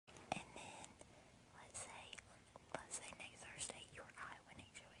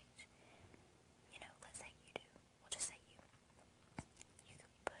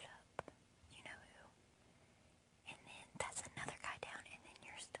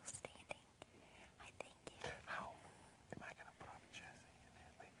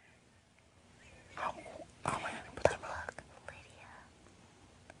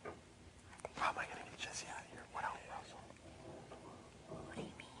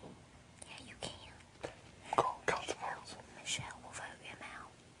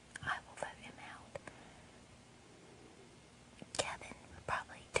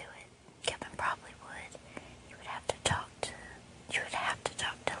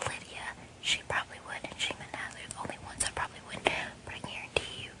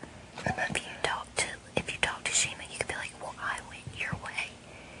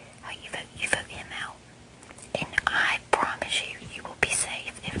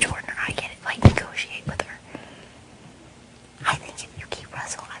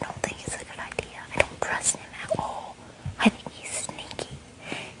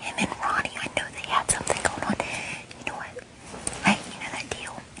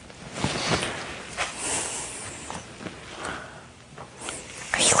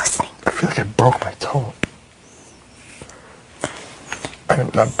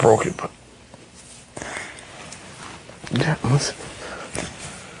not broke it, but yeah, listen.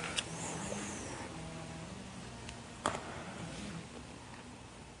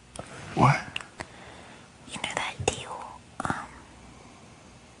 What? You know that deal, I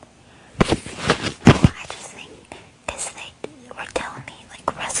just think, because they were telling me,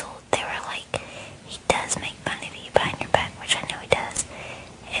 like, Russell, they were like, he does make fun of you behind your back, which I know he does.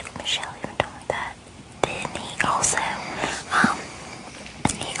 And Michelle even told me that. Then he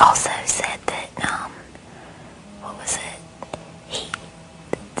also said that, what was it?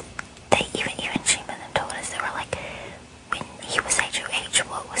 They even Shima them told us, they were like, when he was HOH,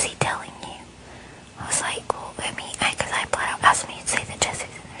 what was he telling you? I was like, well, I mean, because I flat out asked me to say that Jesse's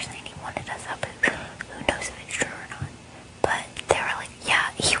in there saying he wanted us up, but who knows if it's true or not. But they were like, yeah,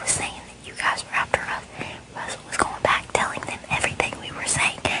 he was saying that you guys were after us. Russell was going back telling them everything we were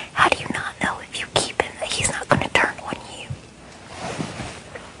saying. How do you not know if you keep him that he's not going to turn on you?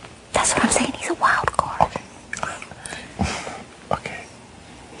 That's what I'm saying, he's a wild card. Okay.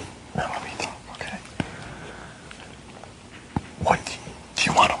 Now let me talk, okay? What do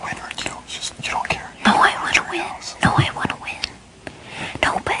you want to win, or you don't care? No, I want to win. No, I want to win.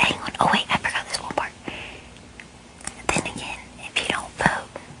 No, but hang on. Oh wait, I forgot this one part. Then again, if you don't vote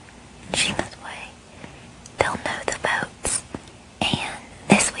Shima's way, they'll know the votes. And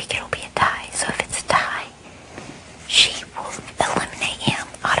this week it'll be a tie. So if it's a tie, she will eliminate him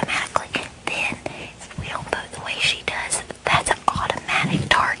automatically. Then if we don't vote the way she does, that's an automatic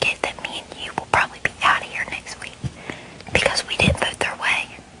target that me and you will probably be out of here next week. Because we didn't vote their way.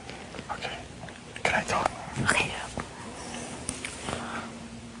 Okay. Can I talk? Okay.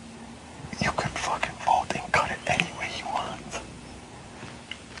 You could fucking vote and cut it any way you want.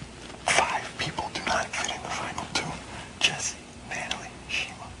 5 people do not fit in the final 2. Jesse, Natalie,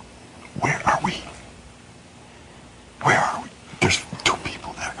 Shima. Where are we? Where are we? There's 2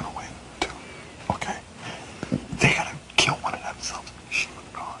 people that are gonna win. 2. Okay? They gotta kill one of themselves. Shima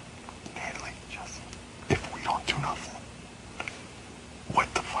gone. Natalie, Jesse. If we don't do nothing,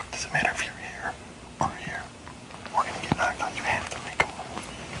 what the fuck does it matter if you're here or here? We're gonna get knocked out. You have to make a move.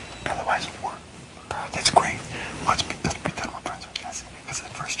 Otherwise, that's great. Let's be done with friends with Jesse. Because the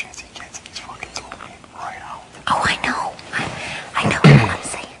first chance he gets, he's fucking throwing right out. Oh, I know. I know what I'm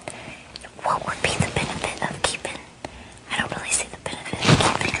saying. What would be the benefit of keeping? I don't really see the benefit of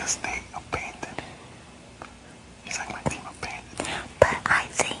keeping. Because they abandoned him. He's like, my team abandoned him. But I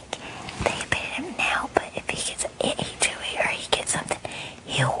think they abandon him now, but if he gets an HOA or he gets something,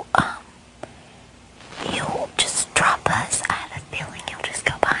 he'll just drop us. I have a feeling he'll just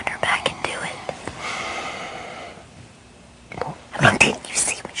go behind her back and do it. I mean, didn't you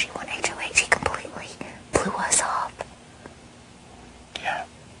see when she won HOH, he completely blew us off? Yeah.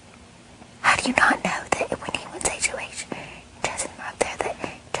 How do you not know that when he wins HOH and Jesse's up there, that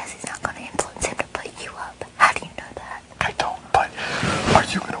Jesse's not going to influence him to put you up? How do you know that? I don't, but are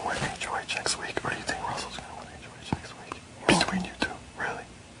you going to win HOH next week, or do you think Russell's going to win HOH next week? Between you 2, really?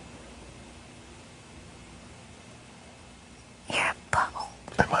 You're a butthole.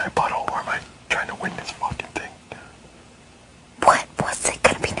 Am I a butthole, or am I trying to win this fucking thing? What's it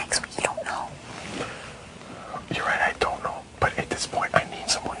going to be next week? You don't know. You're right, I don't know. But at this point, I need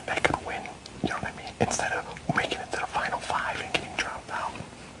someone that could win. You know what I mean? Instead of making it to the final 5 and getting dropped out.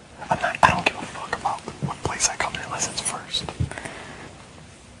 I don't give a fuck about what place I come in unless it's first.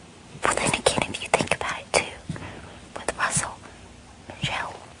 Well, then again,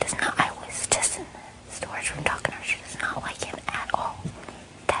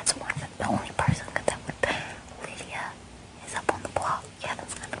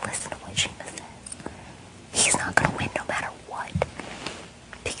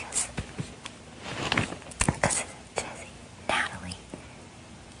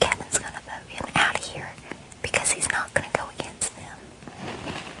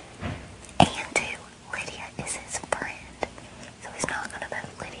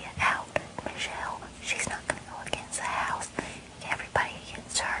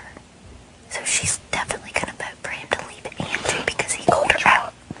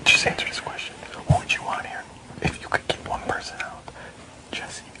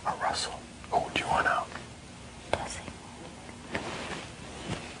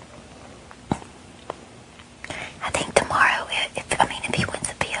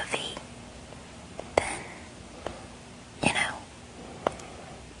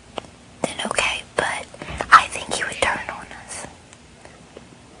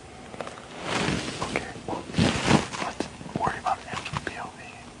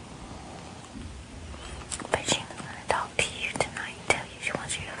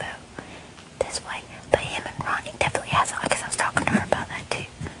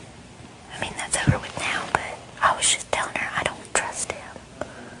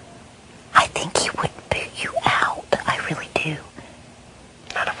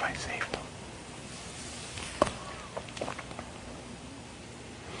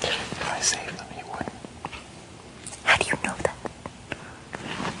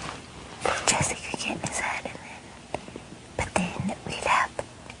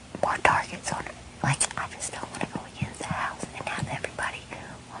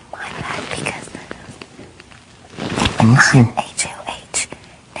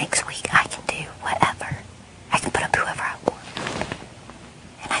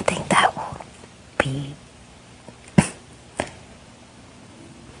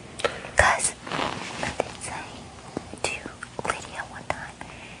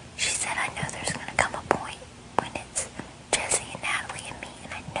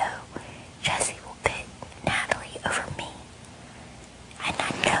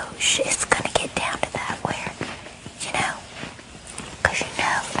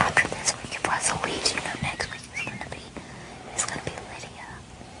 after this week, if Russell leaves, next week is gonna be Lydia.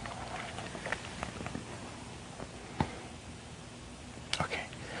 Okay.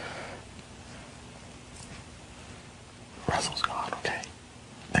 Russell's gone, okay?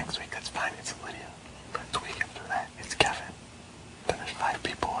 Next week, that's fine, it's Lydia. The week after that, it's Kevin. Then there's 5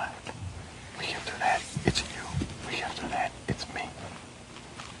 people left. Week after that, it's you. Week after that, it's me.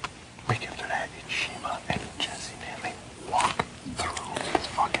 Week after that, it's Shima and Jesse, man. They walk through this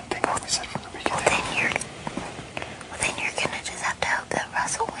fucking thing like we said from the beginning. Well, then you're gonna just have to hope that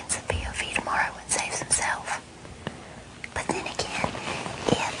Russell wins the POV tomorrow and saves himself. But then again,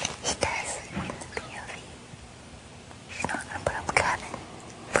 if he does win the POV, she's not gonna put up Kevin.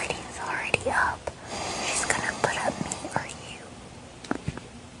 Lydia's already up. She's gonna put up me or you.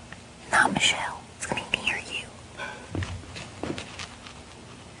 Not Michelle. It's gonna be me or you.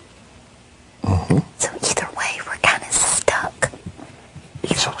 So either way, we're kind of stuck.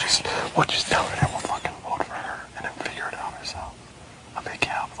 Just tell her that we'll fucking vote for her and then figure it out ourselves. I'll make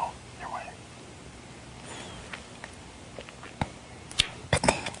you vote your way. But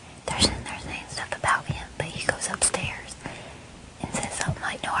then they're saying stuff about him, but he goes upstairs and says something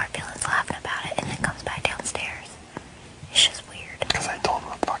like, no hard feelings, laughing about it, and then comes back downstairs. It's just weird. Because I told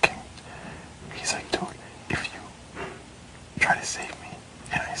him he's like, dude, if you try to save me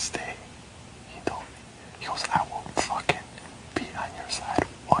and I stay, he told me, he goes, I will fucking be on your side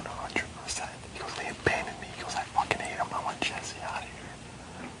 100%. He goes, they abandoned me. He goes, I fucking hate him. I want Jesse out of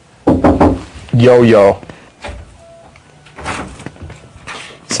here. Yo.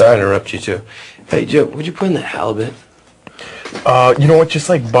 Sorry to interrupt you too. Hey Joe, what'd you put in that halibut? You know what? Just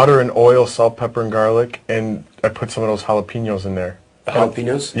like butter and oil, salt, pepper, and garlic, and I put some of those jalapenos in there. The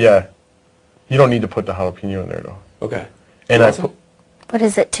jalapenos? Yeah. You don't need to put the jalapeno in there though. Okay. And I put. What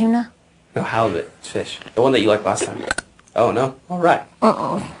is it, tuna? No, halibut. It's fish. The one that you liked last time. Oh no? Alright.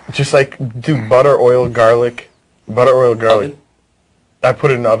 Just like do butter, oil, garlic. Butter, oil, garlic. Oven? I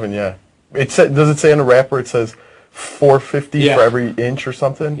put it in the oven, yeah. Does it say on the wrapper it says 450 for every inch or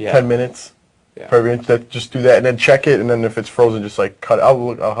something? Yeah. 10 minutes for every inch. Just do that and then check it, and then if it's frozen, just like cut it.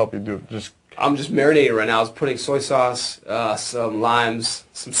 I'll help you do it. I'm just marinating right now. I was putting soy sauce, some limes,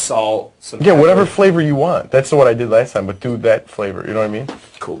 some salt, some Yeah, pepper. whatever flavor you want. That's what I did last time, but do that flavor. You know what I mean?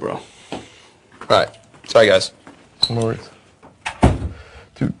 Cool, bro. Alright. Sorry, guys. No worries.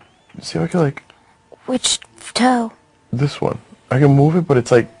 Dude, see if I can like... Which toe? This one. I can move it, but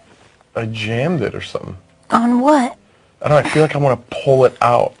it's like I jammed it or something. On what? I don't know. I feel like I want to pull it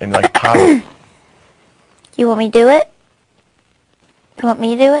out and like pop it. You want me to do it? You want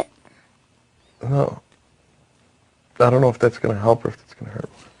me to do it? No. I don't know if that's going to help or if it's going to hurt.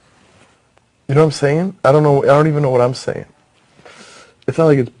 You know what I'm saying? I don't know. I don't even know what I'm saying. It's not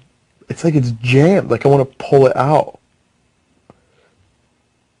like it's like it's jammed. Like I want to pull it out.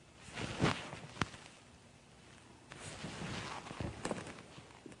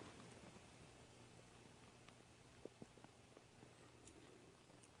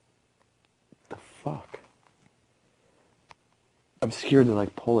 The fuck? I'm scared to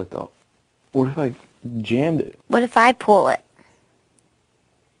like pull it though. What if I jammed it? What if I pull it?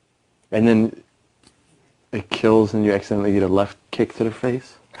 And then it kills and you accidentally get a left kick to the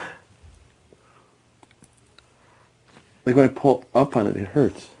face? Like when I pull up on it, it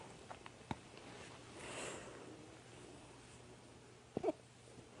hurts.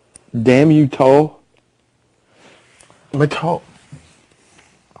 Damn you, toe. My toe.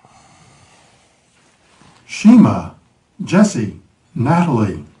 Shima, Jesse,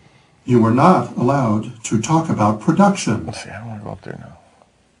 Natalie, you were not allowed to talk about production. Let's see, I don't want to go up there now.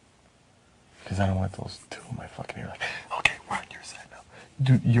 Because I don't want those two in my fucking ear. Like, okay, we're on your side now.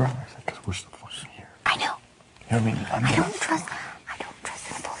 Dude, you're on our side because we're still fucking here. I know. You know what I mean? I don't trust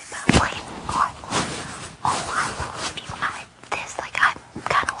this fully, but I'm playing on. Oh, I believe you. I'm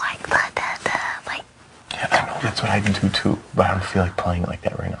kind of like like. Yeah, I know. That's what I do too. But I don't feel like playing like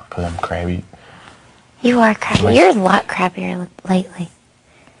that right now because I'm crabby. You are crabby. You're a lot crabbier lately.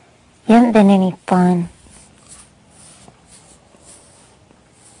 You haven't been any fun.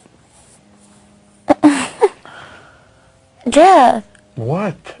 Jeff.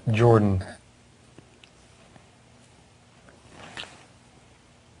 What, Jordan?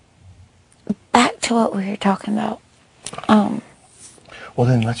 Back to what we were talking about. Well,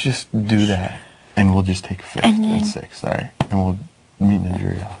 then let's just do that, and we'll just take fifth And then- and sixth, all right? And we'll meet in the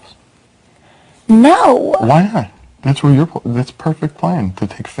jury house. No. Why not? That's where that's perfect plan to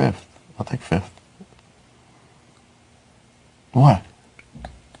take fifth. I'll take fifth. What?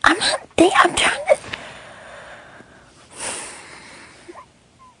 I'm trying to.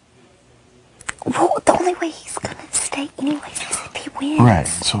 Well, the only way he's gonna stay anyways is if he wins. Right.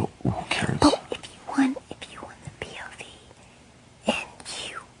 So who cares? But if you won the POV and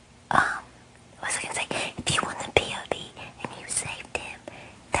you, what was I gonna say? If you won the POV and you saved him,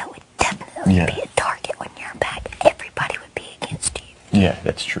 that would definitely be a target on your back. Everybody would be against you. Yeah,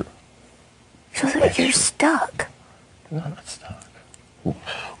 that's true. So you're stuck. No, I'm not stuck.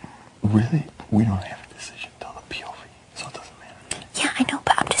 Really? We don't have a decision till the POV, so it doesn't matter. Yeah, I know,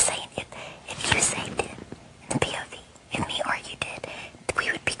 but I'm just saying, if you saved him in the POV, if me or you did,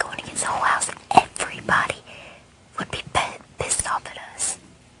 we would be going against the whole house. Everybody would be pissed off at us.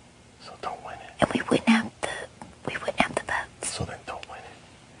 So don't win it. And we wouldn't have the votes. So then don't win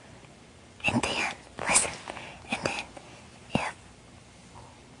it. And then, listen, if,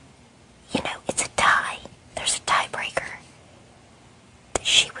 it's a tie, there's a tiebreaker,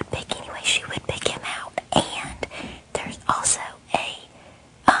 she would pick anyway, she would pick him out. And there's also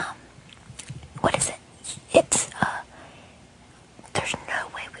what is it? There's no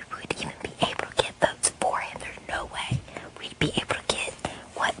way we would even be able to get votes for him. There's no way we'd be able to get,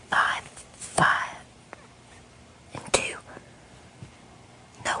 5 and 2?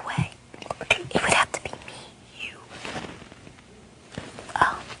 No way. It would have to be me, you,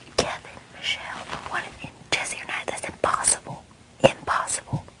 Kevin, Michelle, and Jesse or not. That's impossible.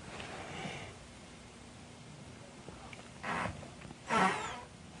 Impossible.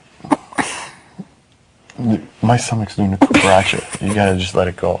 My stomach's doing a cucaracha. You gotta just let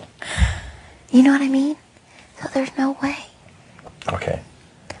it go. You know what I mean? So there's no way. Okay.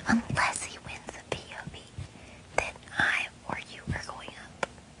 Unless he wins the POV, then I or you are going up.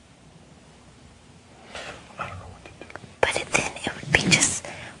 I don't know what to do. But then it would be just,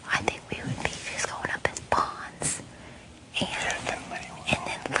 I think we would be just going up as pawns. And then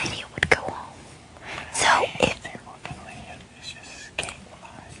Lydia would go home. So if... Lydia is just escape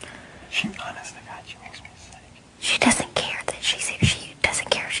alive. She, honest to God, she makes me sick. She doesn't care that she's here. She doesn't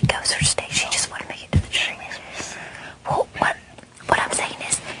care if she goes or stays. She just want to make it to the tree. Well, what I'm saying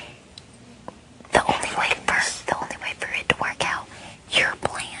is, the only way for it to work out, your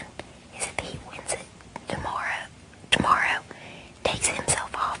plan is if he wins it tomorrow, takes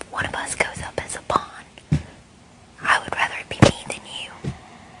himself off, one of us goes up as a pawn. I would rather it be me than you,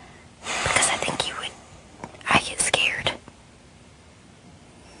 because I think I get scared.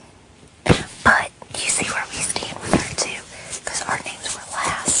 But you see where we stand with her too, because our names were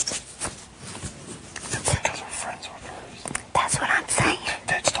last. That's because her friends were first. That's what I'm saying.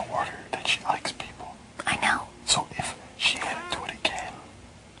 That's the order that she likes people. I know. So if she had to do it again,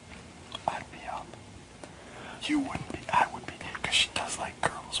 I'd be up. You wouldn't be. I would be, because she does like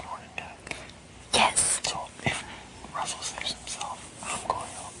girls more than guys. Yes. So if Russell saves himself, I'm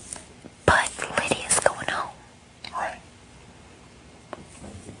going up. But Lydia's going home. Right.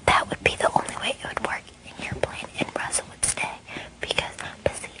 That would be the only way it would work in your plan, and Russell would stay.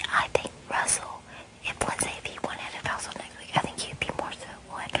 But see, I think Russell, let's say if he won out of household next week, I think he'd be more so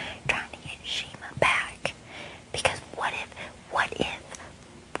on trying to get Shima back. Because what if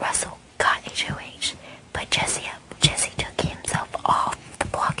Russell got HOH, but Jesse took himself off the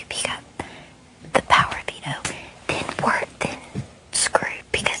block if he got the power veto, then we're screwed,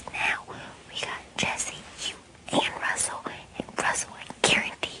 because now we got Jesse, you, and Russell I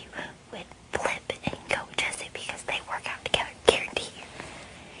guarantee you would flip and go with Jesse because they work out together, guarantee you.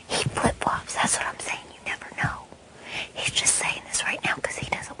 He flip-flops, that's what I'm saying, you never know. He's just saying this right now because he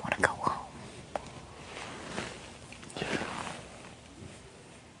doesn't want to go home.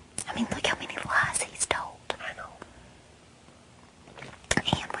 I mean, look how many lies he's told. I know.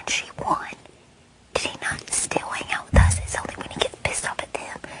 And when she won, did he not still hang out with us? It's only when he gets pissed off at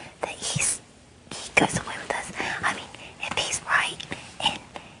them that he goes away with us. I mean, if he's right and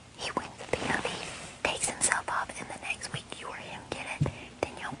he wins the POV, takes himself off, and the next week you or him get it,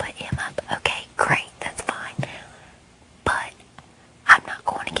 then you'll put him up. Okay, great, that's fine. But I'm not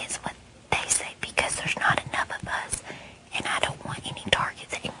going against what they say because there's not enough of us, and I don't want any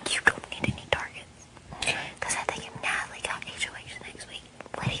targets, and you don't need any targets. Because I think if Natalie got HOH next week,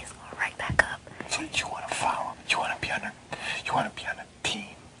 Lydia's going right back up. So you want to follow? You want to be on a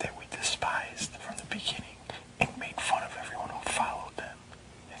team that we despised from the beginning and made fun of everyone who followed them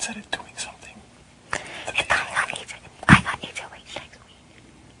instead of doing something. If I got HOH next week,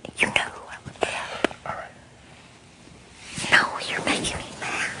 you know who I would pick. All right. No, you're making me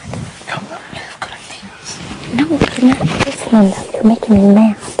mad. Come on, you have good ideas. No, you're not listening though. You're making me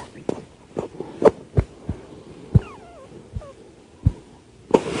mad.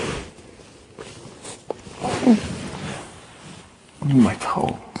 My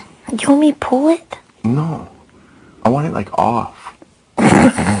toe. You want me to pull it? No. I want it like off.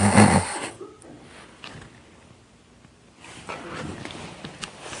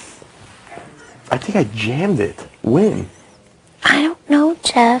 I think I jammed it. When? I don't know,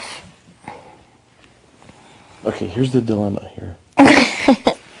 Jeff. Okay, here's the dilemma here.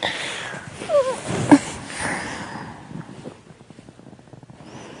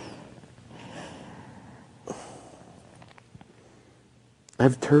 I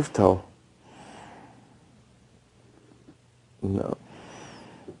have turf toe. No.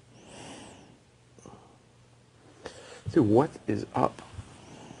 Dude, what is up?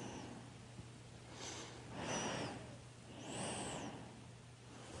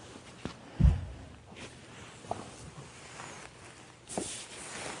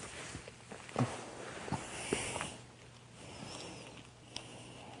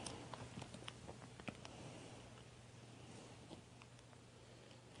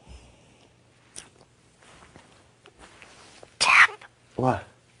 Jeff, What?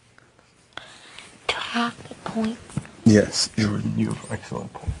 do I have the points? Yes, Jordan, you have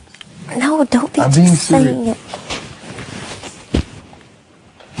excellent points. No, don't be I'm being just saying serious. it.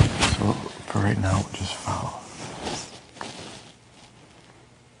 So, for right now, we'll just follow.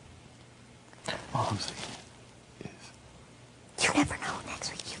 All I'm saying is... You never know.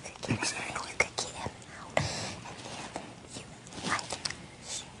 Next week you could get Exactly. you could get him out, and then you like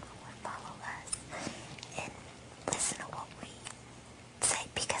she would follow us and listen to what we say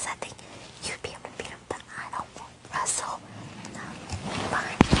because I think you'd be able to beat him, but I don't want Russell. No,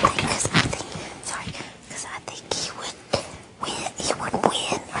 fine. Because I think he would win. He would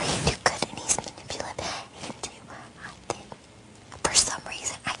win, or he'd do good, and he's manipulative. And two, I think for some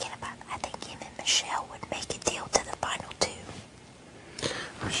reason I think him and Michelle would make a deal to the final two.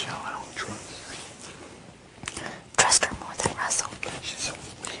 Michelle, I don't trust. Trust her more than Russell. She's so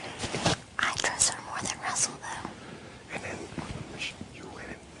weird. I trust her more than Russell, though. And then you went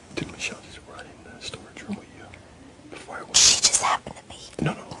in. Did Michelle just run in the storage room with you? Before I went? She just happened to be.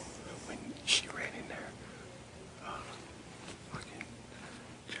 No. When she ran in there, fucking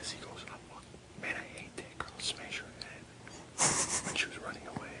Jesse goes, man, I hate that girl. Smash her head. When she was running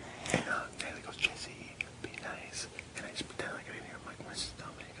away. And Natalie goes, Jesse, be nice. And I just pretend like I didn't hear. I'm like, my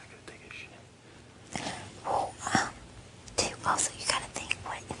stomach, I gotta take a shit. Well, too, also, you gotta think,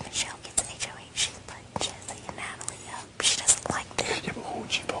 what if Michelle gets HOH? She's putting Jesse and Natalie up. She doesn't like them. Yeah, but who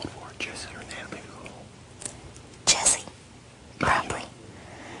would she vote for? Jesse or Natalie? Jesse. Probably.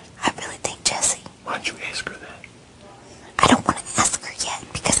 I really think Jesse. Why don't you ask her that? I don't want to ask her yet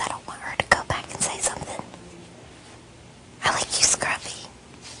because I don't want her to go back and say something. I like you, Scruffy.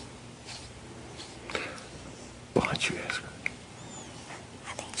 Why don't you ask her?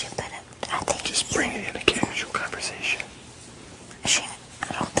 I think she put it. I think Just bring it in a casual conversation.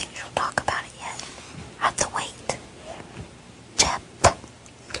 I don't think she'll talk about it yet. I have to wait. Jeff,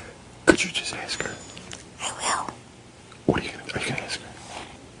 Could you just ask her? I will. What are you gonna ask her?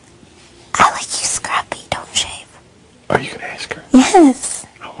 I like you, Scrappy. Don't shave. Are you gonna ask her? Yes.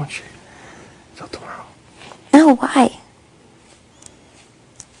 I won't shave. Till tomorrow. No, why?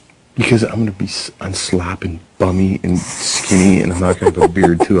 Because I'm gonna be unslop and bummy and skinny, and I'm not gonna have a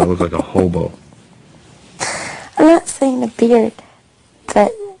beard too. I look like a hobo. I'm not saying a beard,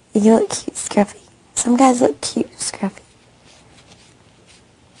 but you look cute, Scruffy. Some guys look cute, Scruffy.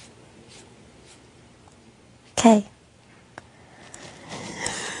 Okay.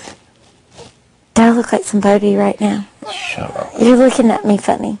 Do I look like somebody right now? Shut up. You're looking at me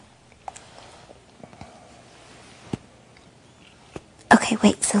funny. Okay,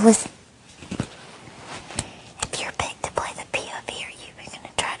 wait, so listen. If you're picked to play the POV, are you going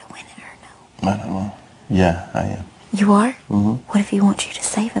to try to win it or no? I don't know. Yeah, I am. You are? Mm-hmm. What if he wants you to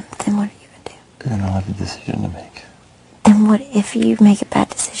save him? Then what are you going to do? And I'll have a decision to make. Then what if you make a bad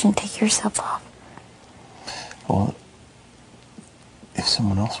decision, take yourself off? Well, if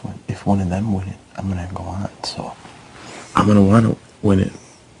someone else win, if one of them win it, I'm gonna go on. So I'm gonna want to win it.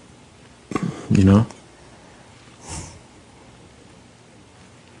 You know?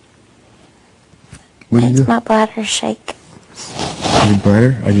 What do you Makes do? my bladder shake. Your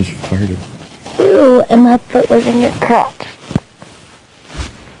bladder? I just farted. Ew, and my foot was in your crotch.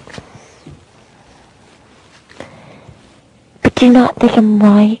 But do you not think I'm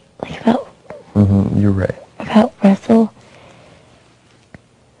right? Like about You're right. Russell?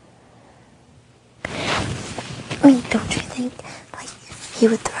 I mean, don't you think, like, he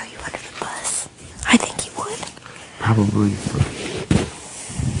would throw you under the bus? I think he would. Probably.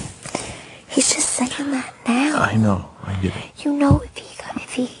 He's just saying that now. I know. I get it. You know,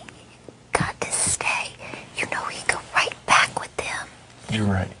 if he got to stay, you know he'd go right back with them. You're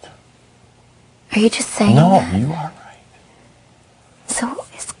right. Are you just saying No, that? you are right. So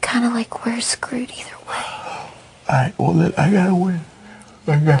it's kind of like we're screwed either way. Alright, well then I gotta win.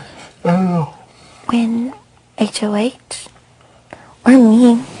 I don't know. win HOH. Or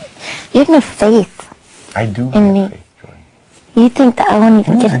me. You have no faith. I do In have me. faith, Jordan. You think that I won't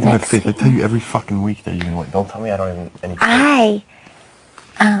even get I it do have next faith. I week. tell you every fucking week that you can win. Don't tell me I don't have any faith.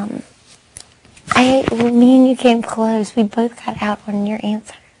 Me and you came close. We both got out on your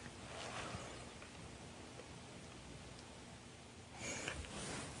answer.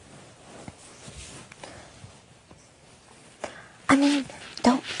 I mean,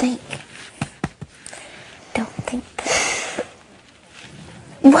 don't think that.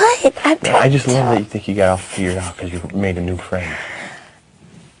 What? I just love that you think you got all figured out because you made a new friend.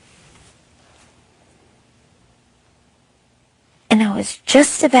 And I was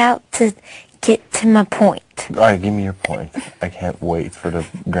just about to get to my point. All right, give me your point. I can't wait for the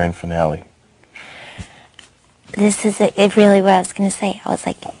grand finale. This is really what I was going to say. I was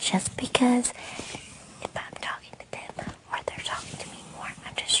like, just because if I'm talking to them or they're talking to me more,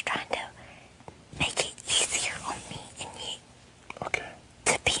 I'm just trying to make it easier on me and you Okay.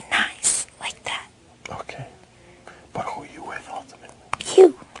 to be nice like that. Okay. But who are you with ultimately?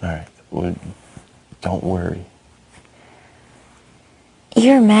 You. All right. Well, don't worry.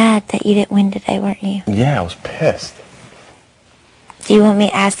 You're mad that you didn't win today, weren't you? Yeah, I was pissed. Do you want me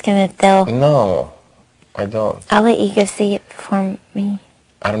to ask them if they'll... No, I don't. I'll let you go see it before me.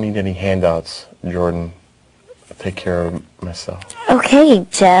 I don't need any handouts, Jordan. I'll take care of myself. Okay,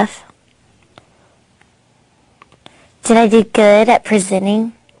 Jeff. Did I do good at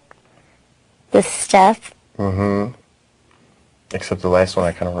presenting the stuff? Mm-hmm. Except the last one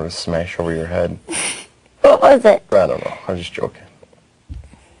I kind of wanted to smash over your head. What was it? I don't know. I was just joking.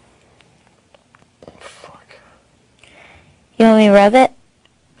 Fuck. You want me to rub it?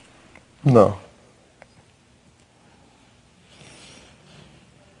 No.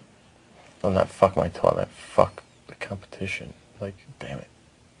 I'm not fuck my toe. I'm not fuck the competition. Like, damn it.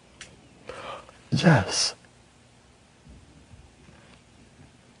 Yes.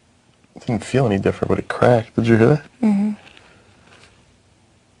 It didn't feel any different, but it cracked. Did you hear that? Mm-hmm.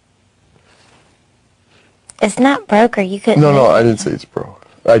 It's not broke, or you couldn't... No, I didn't say it's broke.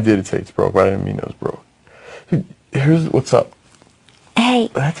 I did say it's broke, but I didn't mean it was broke. Here's what's up. Hey.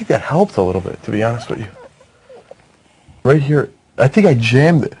 I think that helped a little bit, to be honest with you. Right here, I think I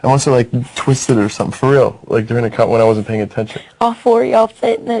jammed it. I must have, like, twisted it or something, for real. Like, during the cut when I wasn't paying attention. All four of y'all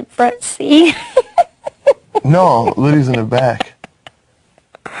fit in the front seat. No, Lydia's in the back.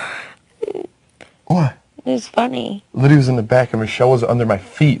 What? It was funny. Lydia was in the back, and Michelle was under my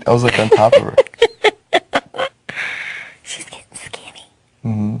feet. I was, like, on top of her. She's getting skinny.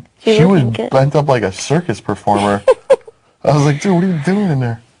 Mm-hmm. She's She was looking good. bent up like a circus performer. I was like, dude, what are you doing in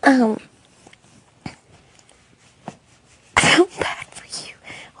there? I feel bad for you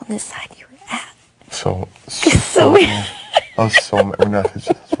on the side you were at. So weird. I was so mad.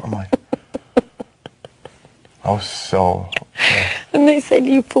 I'm like, I was so... And they said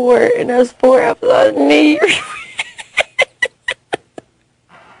you poor, and I was poor. I was on me.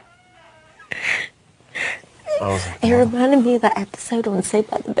 I was like, It reminded me of that episode on Saved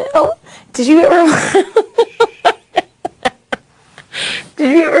by the Bell. Did you ever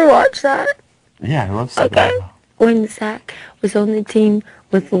watch that? yeah, I love Saved by Okay. the Bell. When Zach was on the team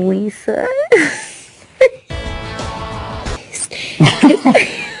with Lisa.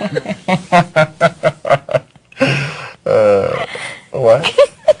 What?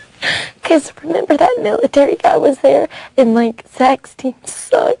 Because remember that military guy was there, and like Zach's team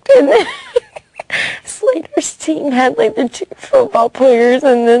sucked, and then Slater's team had like the two football players,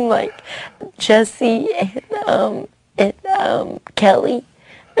 and then like Jesse and Kelly,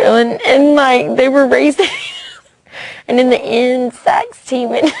 and like they were racing, and in the end, Zach's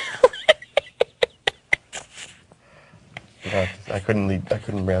team and I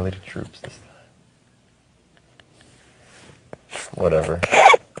couldn't rally the troops this time. Whatever.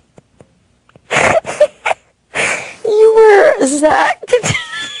 you were Zach.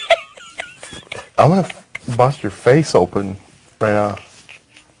 I'm gonna bust your face open right now.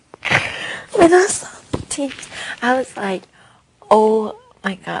 When I saw the teams, I was like, oh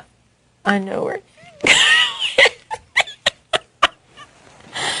my God, I know where.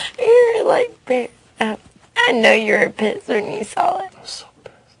 You're like, I know you were pissed when you saw it. I was so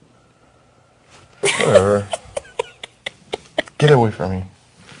pissed. Whatever. Get away from me.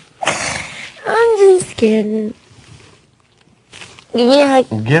 I'm just kidding. Yeah.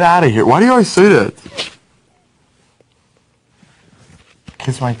 Get out of here. Why do you always say that?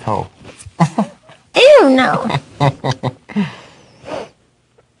 Kiss my toe. Ew, no.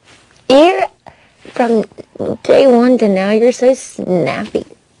 You're, from day one to now, you're so snappy.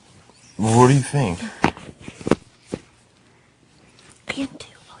 What do you think? I am too.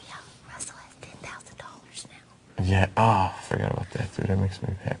 Oh, yeah. Russell has 10,000 Yeah. Oh, I forgot about that, dude. That makes me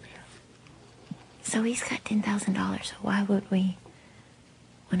happy. So he's got $10,000. So why would we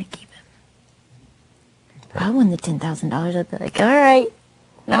want to keep him? If I won the $10,000, I'd be like, all right.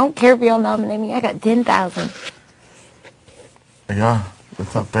 I don't care if y'all nominate me. I got 10,000. Yeah,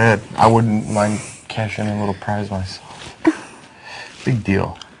 that's not bad. I wouldn't mind cashing in a little prize myself. Big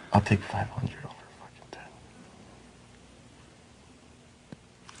deal. I'll take 500 over fucking 10.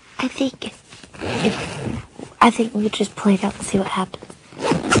 I think we just play it out and see what happens.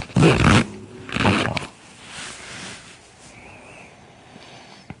 Okay.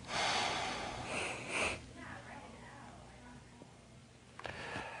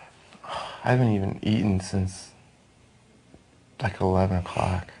 I haven't even eaten since like 11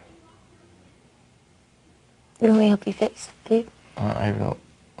 o'clock. You want me to help you fix food? I don't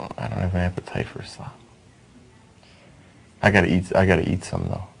have an appetite for slop. I gotta eat some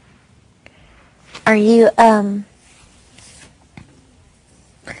though. Are you, I've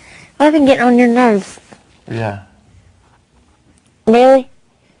been getting on your nerves. Yeah. Really?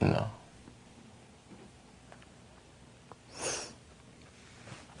 No.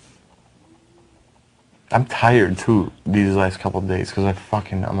 I'm tired too these last couple of days because I'm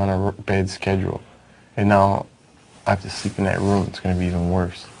on a bad schedule, and now I have to sleep in that room. It's gonna be even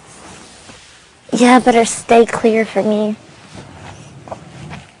worse. Yeah, better stay clear from me.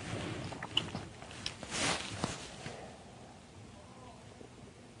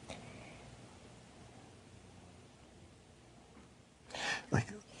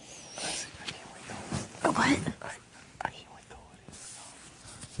 Like, honestly, I can't wait though. What? I can't wait though.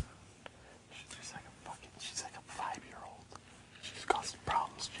 She's like a 5-year-old. She's causing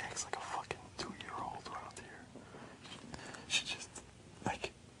problems. She acts like a fucking 2-year-old around here. She just,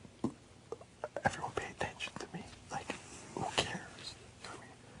 like, everyone pay attention to me. Like, who cares? You know what I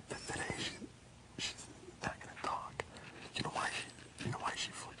mean? Today she's not gonna talk. You know why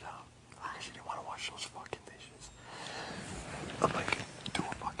she flipped out? She didn't want to wash those fucking dishes. I'm like, do a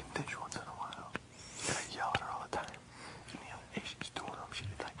fucking dish once in a while. And I yell at her all the time. And the other day she's doing them. She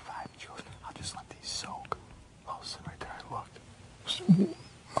did like 5 and she goes, I'll just let these soak. I was sitting right there. I looked.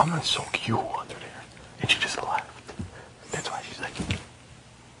 I'm gonna soak you under there. And she just left. That's why she's like,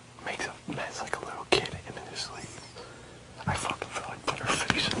 makes a mess like a little kid and then just leaves. I fucking feel like putting her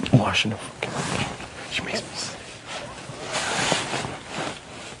face in washing the fucking dish. She makes me sick.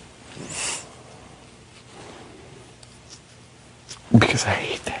 Because I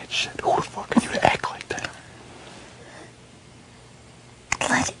hate that shit. Who the fuck are you to act like that?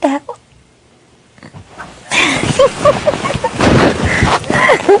 Let it out.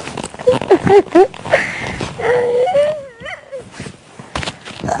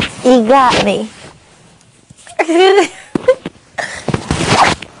 You got me.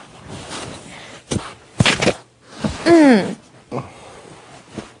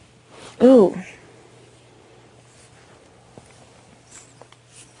 Ooh.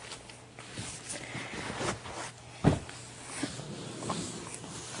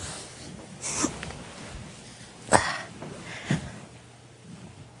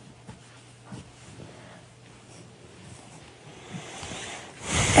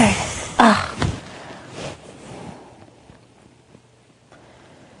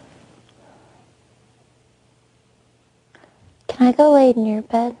 Can I go lay in your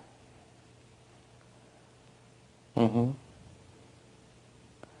bed? Mm-hmm.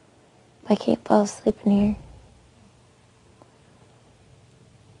 I can't fall asleep in here.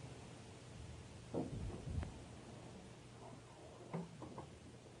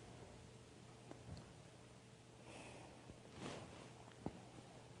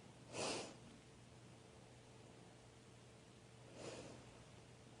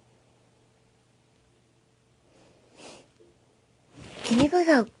 Can you believe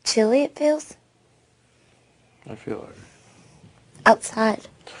how chilly it feels? I feel like Outside.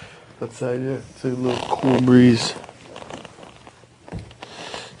 outside, yeah. It's a little cool breeze.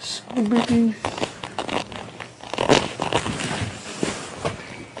 Summer breeze.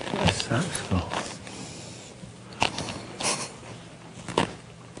 That sucks though.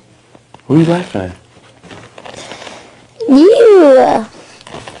 What are you laughing at? You.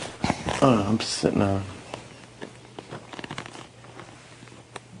 Oh, I'm sitting on.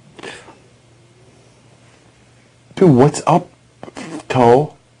 Dude, what's up,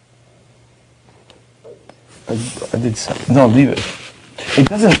 toe? I did something. No, leave it. It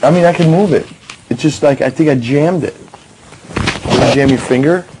doesn't, I mean, I can move it. It's just like, I think I jammed it. Did you jam your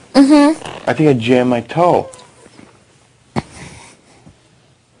finger? Mm-hmm. I think I jammed my toe.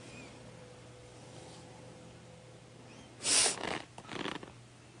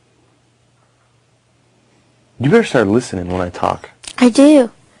 You better start listening when I talk. I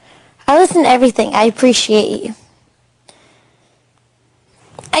do. I listen to everything. I appreciate you.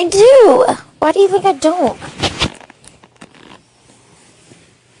 I do. Why do you think I don't?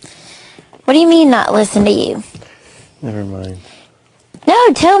 What do you mean not listen to you? Never mind.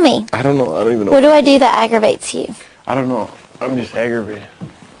 No, tell me. I don't know. I don't even know. What do I do that aggravates you? I don't know. I'm just aggravated.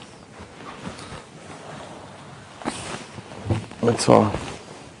 That's all.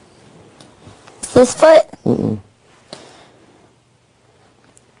 This foot? Mm-mm.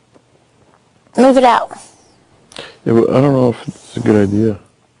 Move it out. Yeah, but I don't know if it's a good idea.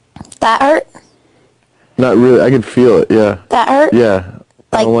 That hurt? Not really. I can feel it, yeah. That hurt? Yeah.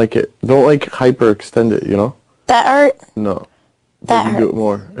 I don't like it. Don't like hyperextend it, you know? That hurt? No. That You hurt. do it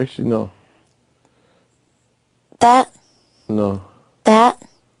more. Actually, no. That? No. That?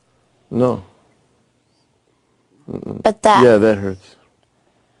 No. But that? Yeah, that hurts.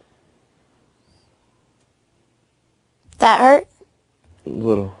 That hurt? A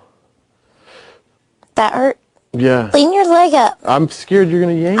little. That hurt? Yeah. Lean your leg up. I'm scared you're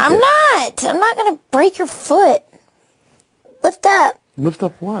going to yank I'm it. not. I'm not going to break your foot. Lift up. Lift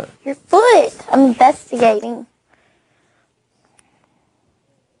up what? Your foot. I'm investigating.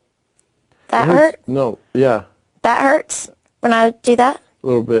 That It hurts. hurt? No. Yeah. That hurts when I do that? A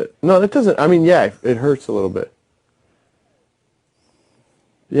little bit. No, that doesn't. I mean, yeah, it hurts a little bit.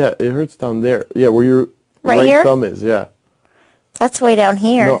 Yeah, it hurts down there. Yeah, where your Right here? thumb is. Yeah. That's way down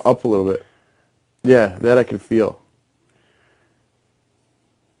here. No, up a little bit. Yeah, that I can feel.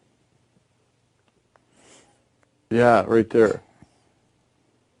 Yeah, right there.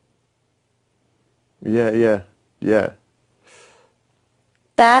 Yeah.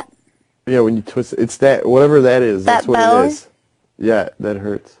 That? Yeah, when you twist it, it's that, whatever that is, That that's what bone? it is. Yeah, that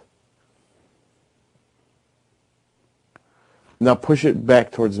hurts. Now push it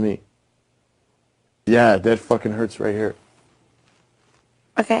back towards me. Yeah, that fucking hurts right here.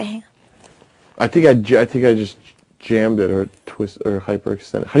 Okay. I think I just jammed it or twist or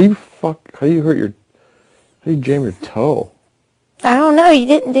hyperextended. How do you jam your toe? I don't know. You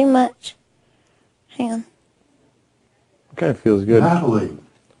didn't do much. Hang on. It kind of feels good. Natalie,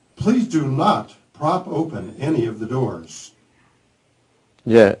 please do not prop open any of the doors.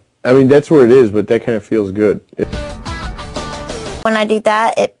 Yeah, I mean that's where it is, but that kind of feels good. When I do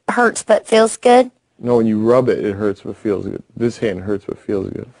that, it hurts but feels good. No, when you rub it, it hurts but feels good. This hand hurts but feels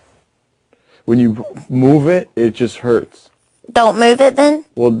good. When you move it, it just hurts. Don't move it then?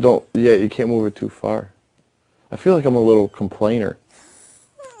 Well, you can't move it too far. I feel like I'm a little complainer.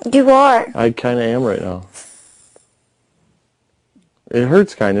 You are. I kind of am right now. It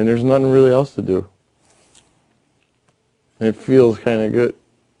hurts kind of, and there's nothing really else to do. And it feels kind of good.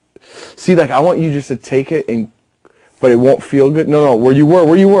 See, like, I want you just to take it, but it won't feel good. No, where you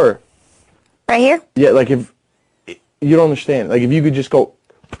were. Right here? Yeah, like if, you don't understand. Like if you could just go,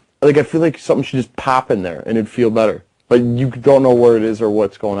 like I feel like something should just pop in there and it'd feel better. But you don't know where it is or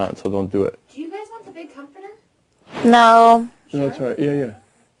what's going on, so don't do it. Do you guys want the big comforter? No. No, that's right. Yeah.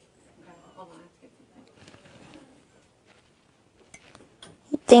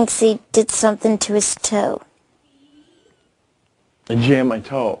 He thinks he did something to his toe. I jammed my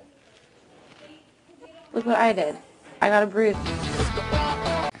toe. Look what I did. I got a bruise.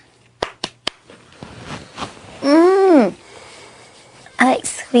 I like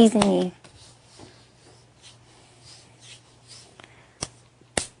squeezing you.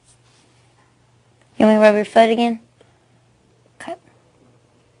 You want me to rub your foot again? Okay.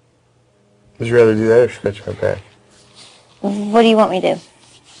 Would you rather do that or scratch my back? What do you want me to do?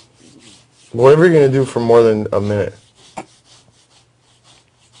 Whatever you're going to do for more than a minute.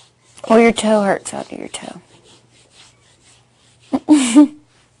 Well, your toe hurts. I'll do your toe.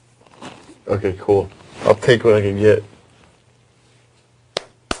 Okay, cool. I'll take what I can get.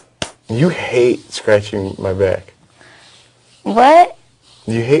 You hate scratching my back. What?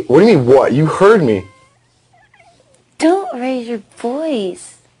 You hate... What do you mean, what? You heard me. Don't raise your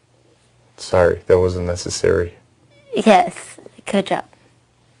voice. Sorry, that wasn't necessary. Yes. Good job.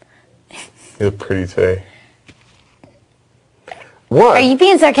 You look pretty today. What? Are you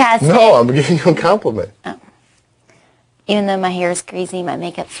being sarcastic? No, I'm giving you a compliment. Oh. Even though my hair is greasy, my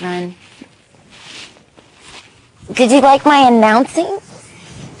makeup's run. Did you like my announcing?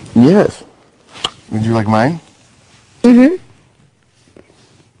 Yes. Would you like mine? Mm-hmm.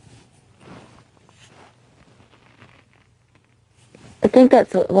 I think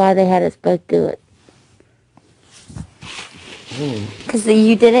that's why they had us both do it. Because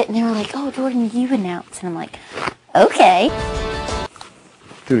you did it, and they were like, oh, Jordan, you announced. And I'm like, okay.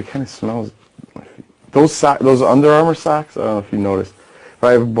 Dude, it kind of smells... Those Under Armour socks, I don't know if you noticed, If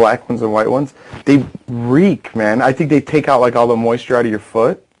I have black ones and white ones, they reek, man. I think they take out like all the moisture out of your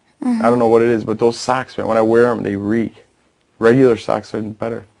foot. I don't know what it is, but those socks, man, when I wear them, they reek. Regular socks are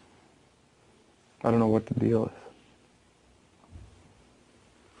better. I don't know what the deal is.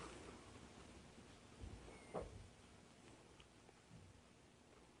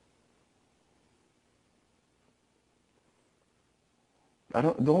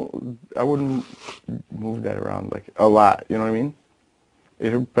 I wouldn't move that around like a lot, you know what I mean?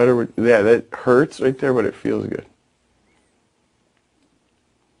 It better with, yeah, that hurts right there, but it feels good.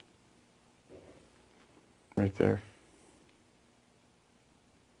 Right there.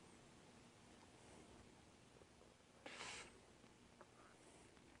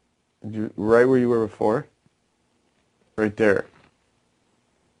 Right where you were before? Right there.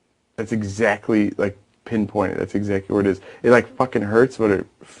 That's exactly, like, pinpointed. That's exactly where it is. It, like, fucking hurts, but it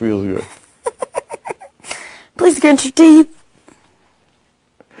feels good. Please grit your teeth.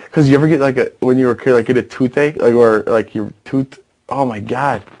 Because you ever get, like, when you were a kid, like, get a toothache? Like, or, like, your tooth, oh, my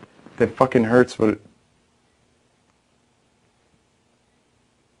God. That fucking hurts, but it...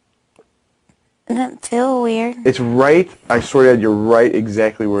 It doesn't feel weird. It's right, I swear to God, you're right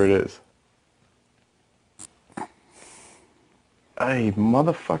exactly where it is. Hey,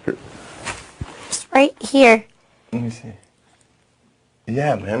 motherfucker. It's right here. Let me see.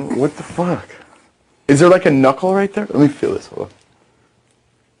 Yeah, man. What the fuck? Is there like a knuckle right there? Let me feel this. Hold on.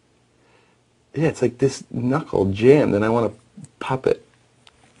 Yeah, it's like this knuckle jammed, and I want to pop it.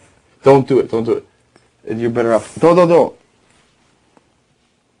 Don't do it. Don't do it. You're better off. Don't.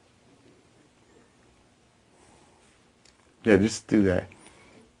 Yeah, just do that.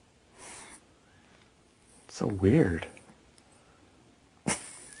 It's so weird.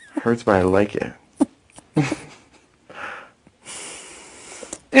 Hurts, but I like it.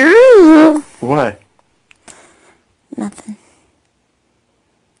 What? Nothing.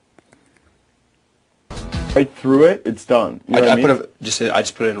 Right through it, it's done. You know what I mean? I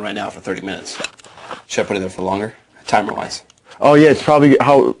just put it in right now for 30 minutes. Should I put it there for longer? Timer wise. Oh yeah, it's probably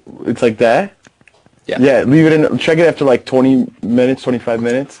how it's like that. Yeah. Yeah, leave it in. Check it after like 20 minutes, 25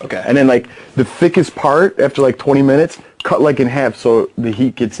 minutes. Okay. And then like the thickest part after like 20 minutes, cut like in half so the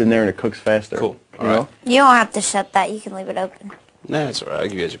heat gets in there and it cooks faster. Cool. You know? You don't have to shut that. You can leave it open. Nah, it's alright. I'll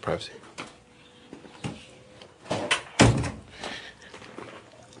give you guys your privacy.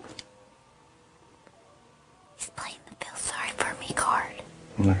 He's playing the feel sorry for me card.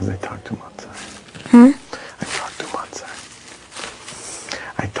 No, because I talked to him outside. I talked to him outside.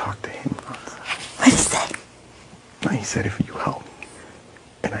 I talked to him outside. What did he say? No, he said if you help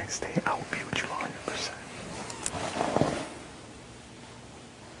and I stay, I will be with you 100%.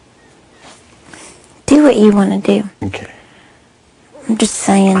 Do what you want to do. Okay. I'm just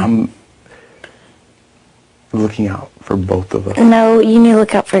saying. I'm looking out for both of us. No, you need to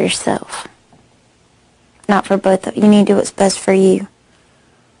look out for yourself. Not for both of you. You need to do what's best for you.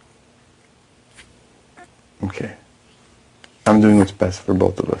 Okay. I'm doing what's best for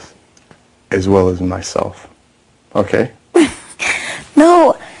both of us, as well as myself. Okay?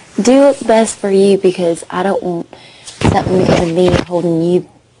 No, do what's best for you because I don't want something because me holding you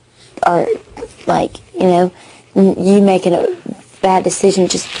or like, you know, you making a bad decision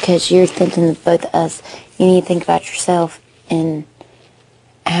just because you're thinking of both of us. You need to think about yourself and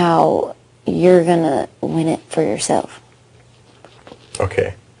how you're going to win it for yourself.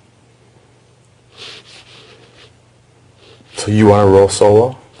 Okay. So you want to roll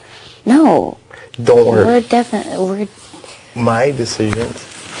solo? No. Don't worry. We're My decisions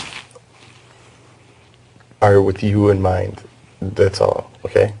are with you in mind. That's all,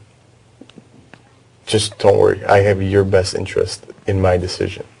 okay? Just don't worry. I have your best interest in my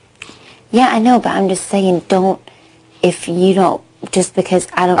decision. Yeah, I know, but I'm just saying if you don't, just because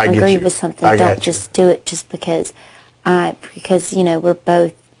I don't agree with something, don't just do it just because you know,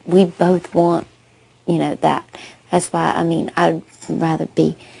 we both want, you know, that. That's why, I mean, I'd rather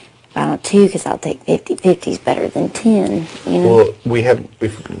be, I don't know, 2 because I'll take 50-50 is better than 10, you know? Well, we have,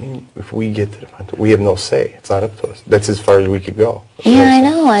 if we get to the point, we have no say. It's not up to us. That's as far as we could go. Yeah, I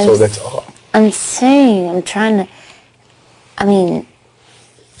know. So that's all. I'm saying, I'm trying to, I mean,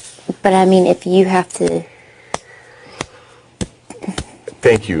 but I mean, if you have to.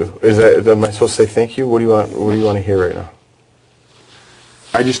 Thank you. Am I supposed to say thank you? What do you want to hear right now?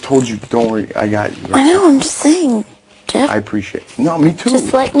 I just told you, don't worry, I got you. I know, I'm just saying, Jeff. I appreciate it. No, me too.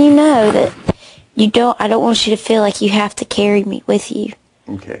 Just letting you know that I don't want you to feel like you have to carry me with you.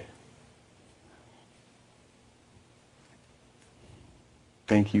 Okay.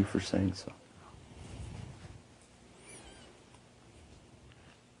 Thank you for saying so.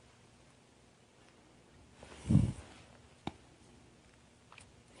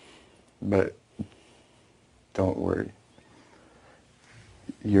 But don't worry.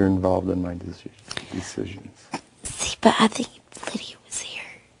 You're involved in my decisions. See, but I think if Lydia was here,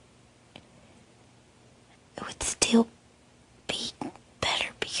 it would still be better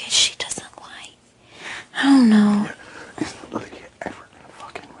because she doesn't like. I don't know. Is Lydia ever gonna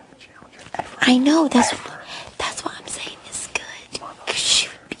fucking win the challenge? Ever? I know, that's Ever. what I'm saying is good. Because she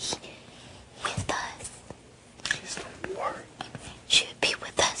would be with us. She's the worst. She would be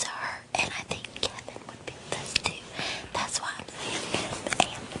with us, her, and I think Kevin would be with us too. That's why I'm saying and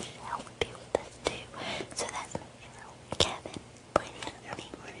Michelle would be with us too. So that's Michelle, Kevin, Lydia, me.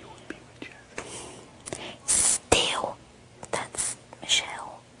 Lydia would be with Jess. Still, that's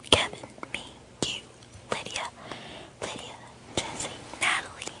Michelle, Kevin, me, you, Lydia, Jesse,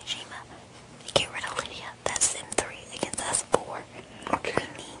 Natalie, Shima. Get rid of Lydia. That's them three against us four. Okay.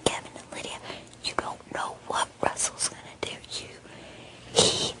 Me, Kevin, and Lydia. You don't know what Russell's gonna do.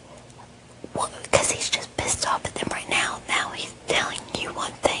 Because he's just pissed off at them right now. Now he's telling you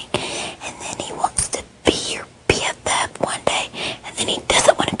one thing, and then he wants to be your BFF one day, and then he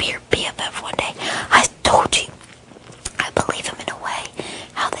doesn't want to be your BFF one day. I told you, I believe him in a way.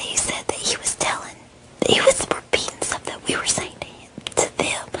 How they said that he was repeating stuff that we were saying to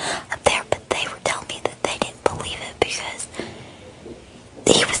them up there, but they were telling me that they didn't believe it because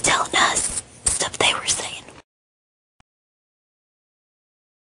he was telling us stuff they were saying.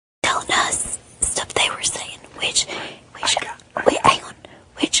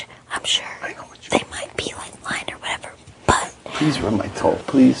 Which I'm sure they might be like lying or whatever, but Please rub my toe,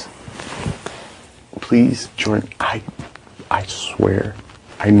 please. Please, Jordan, I swear,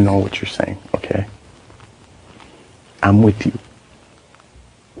 I know what you're saying, okay? I'm with you.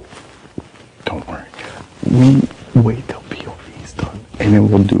 Don't worry. We wait till POV is done, and then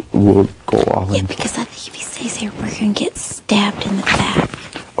we'll go all in. yeah, because I think if he stays here, we're gonna get stabbed in the back.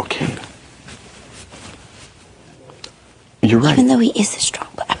 Okay. You're right. Even though he is strong,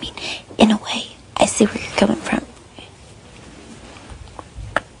 but I mean, in a way, I see where you're coming from.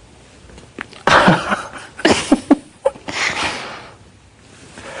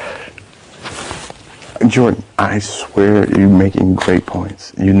 Jordan, I swear you're making great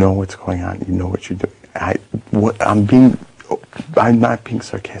points. You know what's going on. You know what you're doing. I'm not being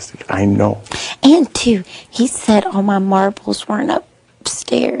sarcastic. I know. And two, he said all my marbles weren't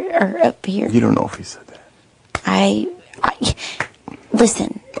upstairs or up here. You don't know if he said that. I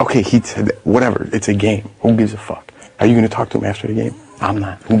listen. Okay, he said that. Whatever. It's a game. Who gives a fuck? Are you going to talk to him after the game? I'm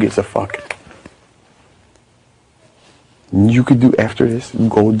not. Who gives a fuck? You could do after this,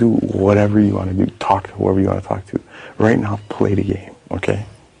 go do whatever you want to do. Talk to whoever you want to talk to. Right now, play the game, okay?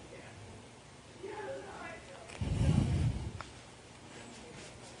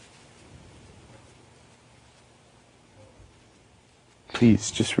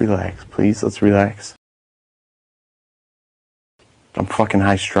 Please, just relax. Please, let's relax. I'm fucking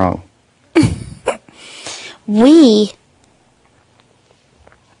high strung.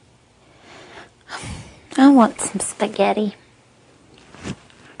 I want some spaghetti.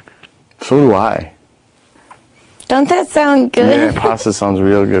 So do I. Don't that sound good? Yeah, pasta sounds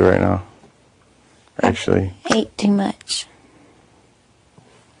real good right now. Actually. I ate too much.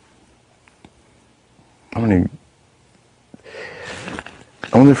 I wonder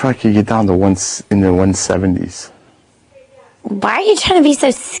if I could get down to in the 170s. Why are you trying to be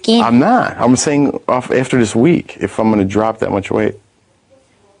so skinny? I'm not. I'm saying after this week, if I'm going to drop that much weight.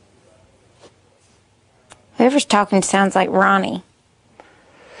 Whoever's talking sounds like Ronnie.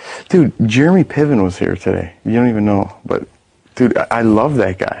 Dude, Jeremy Piven was here today. You don't even know. But, dude, I love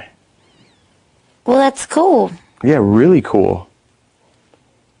that guy. Well, that's cool. Yeah, really cool.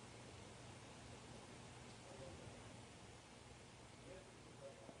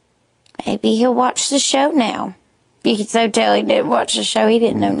 Maybe he'll watch the show now. You could so tell he didn't watch the show. He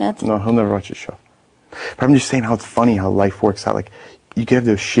didn't know nothing. No, he'll never watch the show. But I'm just saying how it's funny how life works out. Like, you could have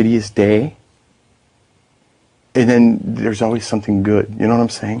the shittiest day, and then there's always something good. You know what I'm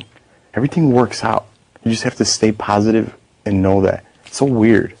saying? Everything works out. You just have to stay positive and know that. It's so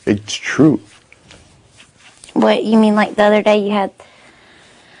weird. It's true. What, you mean like the other day you had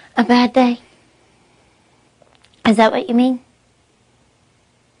a bad day? Is that what you mean?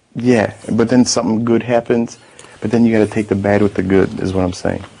 Yeah, but then something good happens, but then you got to take the bad with the good, is what I'm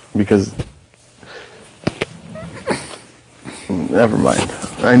saying. Because, never mind.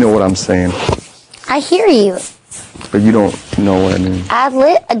 I know what I'm saying. I hear you. But you don't know what I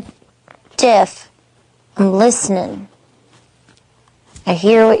mean. Jeff, I'm listening. I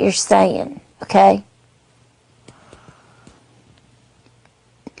hear what you're saying, okay?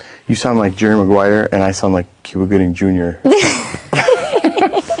 You sound like Jerry Maguire, and I sound like Cuba Gooding Jr.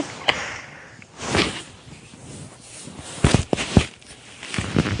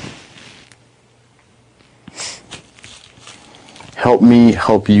 help me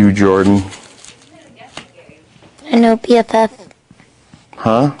help you, Jordan. I know BFF.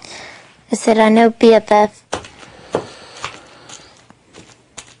 Huh? I said I know BFF.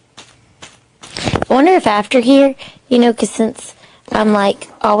 I wonder if after here, you know, because since I'm like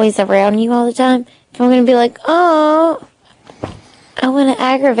always around you all the time, if I'm going to be like, oh, I want to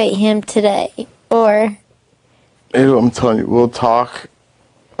aggravate him today. Or, Ew, I'm telling you, we'll talk,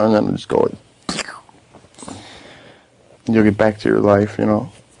 and then we'll just go like, you'll get back to your life, you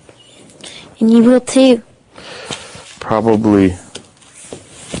know? and you will too. Probably.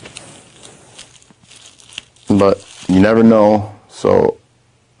 But you never know, so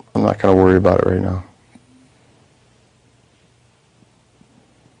I'm not going to worry about it right now.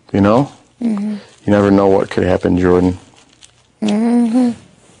 You know? Mm-hmm. You never know what could happen, Jordan. Mm-hmm.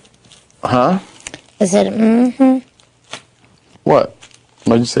 Huh? I said, mm-hmm. What?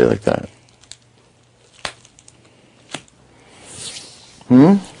 Why'd you say it like that?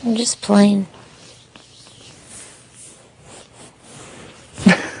 I'm just playing.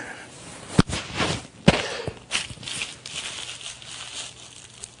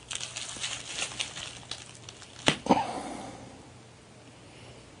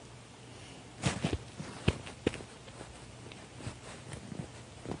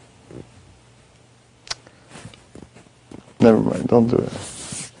 Never mind, don't do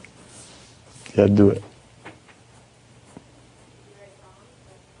it. Yeah, do it.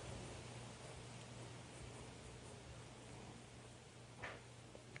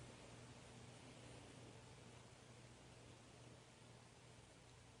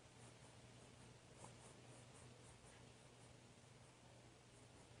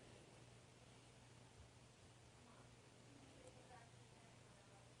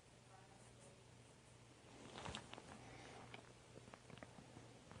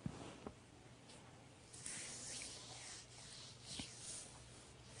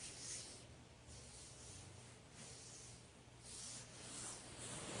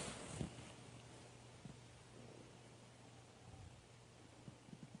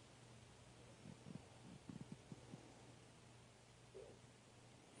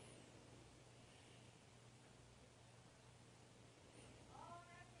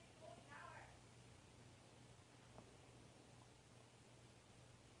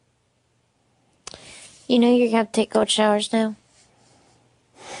 You know you're going to have to take cold showers now.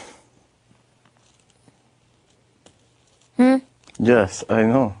 Yes, I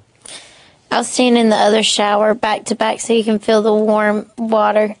know. I'll stand in the other shower back to back so you can feel the warm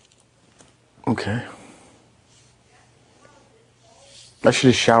water. Okay. I should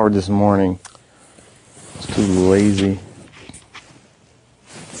have showered this morning. I was too lazy.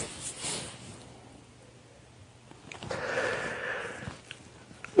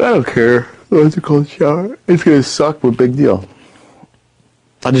 I don't care. It's a cold shower. It's gonna suck, but big deal.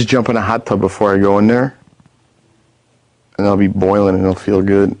 I'll just jump in a hot tub before I go in there. And I'll be boiling and it'll feel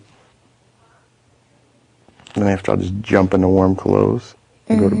good. Then after I'll just jump into warm clothes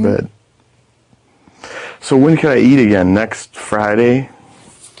and go to bed. So when can I eat again? Next Friday?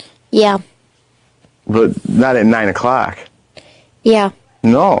 Yeah. But not at 9 o'clock. Yeah.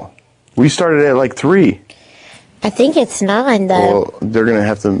 No. We started at like 3. I think it's 9 though. Well, they're going to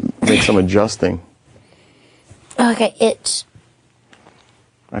have to make some adjusting. Okay, it's...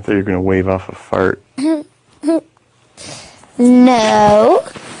 I thought you were going to wave off a fart. No.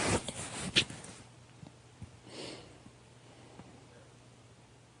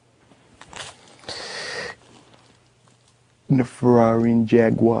 In the Ferrari and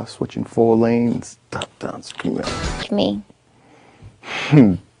Jaguar switching 4 lanes. Top down screaming. Me.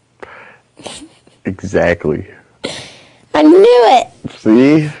 Exactly. I knew it.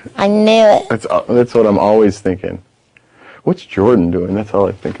 See? I knew it. That's what I'm always thinking. What's Jordan doing? That's all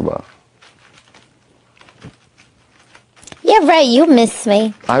I think about. Yeah, right. You'll miss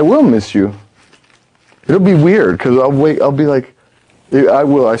me. I will miss you. It'll be weird because I'll be like, I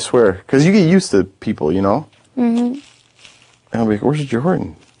will, I swear. Because you get used to people, you know? Mm-hmm. And I'll be like, where's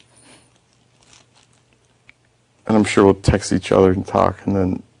Jordan? And I'm sure we'll text each other and talk, and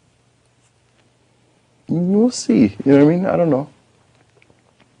then we'll see. You know what I mean? I don't know.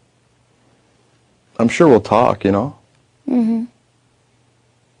 I'm sure we'll talk, you know? Mm-hmm.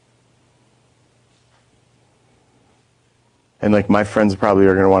 And, like, my friends probably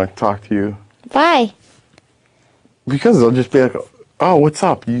are going to want to talk to you. Why? Because they'll just be like, oh, what's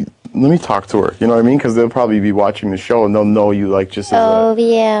up? Let me talk to her. You know what I mean? Because they'll probably be watching the show, and they'll know you, like, just as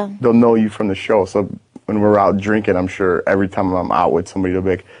yeah. They'll know you from the show. So when we're out drinking, I'm sure every time I'm out with somebody, they'll be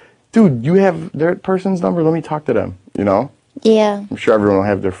like, dude, you have their person's number? Let me talk to them, you know? Yeah. I'm sure everyone will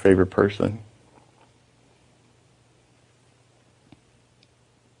have their favorite person.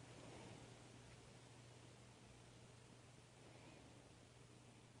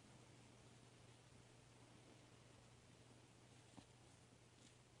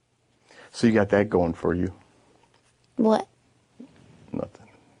 So you got that going for you. What? Nothing.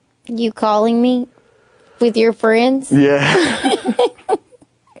 You calling me with your friends? Yeah.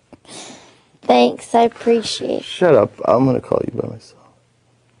 Thanks, I appreciate it. Shut up. I'm going to call you by myself.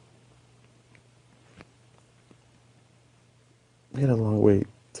 We got a long way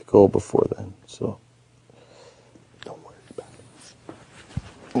to go before then, so don't worry about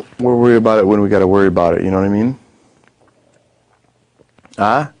it. We'll worry about it when we got to worry about it, you know what I mean?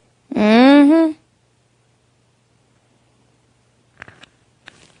 Huh? Mm-hmm.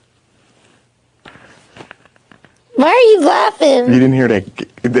 Why are you laughing? You didn't hear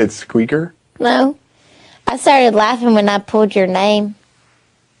that squeaker? No. I started laughing when I pulled your name.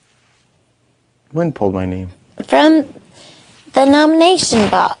 When pulled my name? From the nomination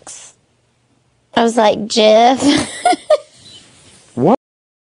box. I was like, Jeff. What?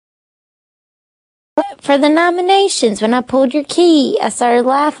 For the nominations, when I pulled your key, I started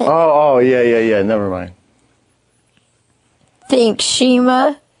laughing. Oh, yeah. Never mind. Thanks,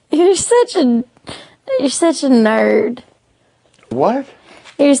 Shima. You're such a nerd. What?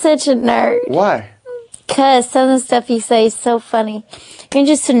 You're such a nerd. Why? Because some of the stuff you say is so funny. You're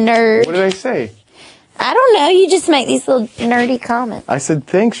just a nerd. What did I say? I don't know. You just make these little nerdy comments. I said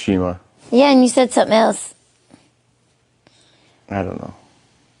thanks, Shima. Yeah, and you said something else. I don't know.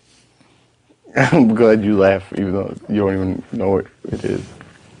 I'm glad you laugh, even though you don't even know what it is.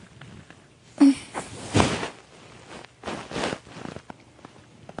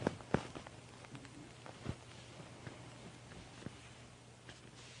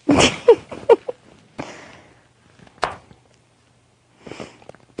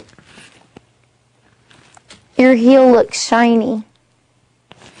 Your heel looks shiny.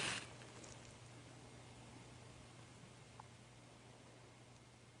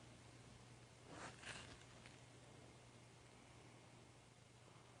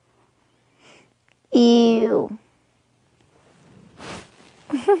 Ew.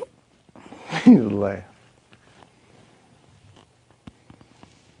 You laugh.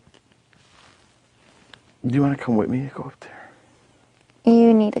 Do you want to come with me to go up there?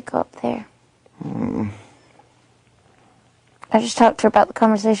 You need to go up there. I just talked to her about the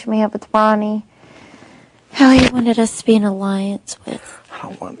conversation we had with Ronnie. How he wanted us to be in alliance with.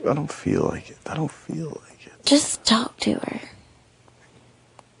 I don't feel like it. I don't feel like it. Just talk to her.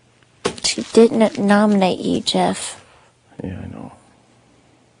 She didn't nominate you, Jeff. Yeah, I know.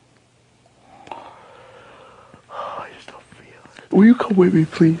 I just don't feel it. Will you come with me,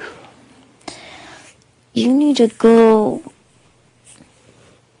 please? You need to go.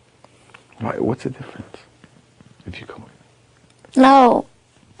 Why? What's the difference if you come with me? No,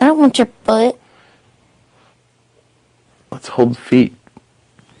 I don't want your foot. Let's hold feet.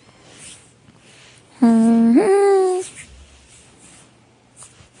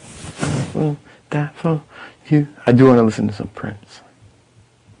 That for you. I do want to listen to some Prince.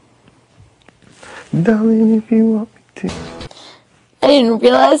 Darling, if you want me to. I didn't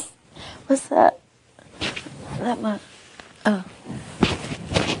realize. What's that? That my. Oh.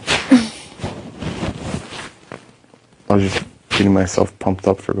 I was just getting myself pumped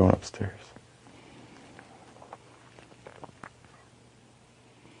up for going upstairs.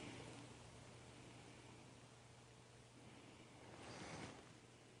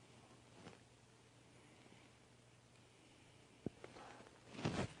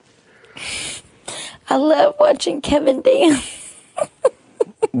 I love watching Kevin dance.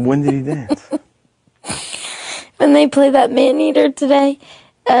 When did he dance? When they play that man eater today,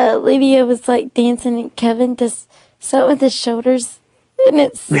 Lydia was like dancing and Kevin just something with his shoulders. And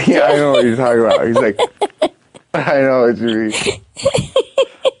it's. Yeah, I know what you're talking about. He's like, I know what you mean.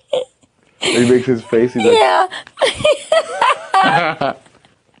 He makes his face, he's like. Yeah.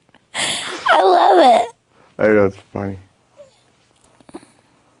 I love it. I know, it's funny.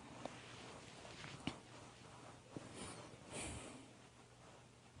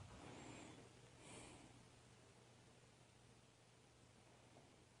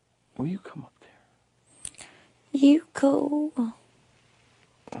 Will you come up there? You go. I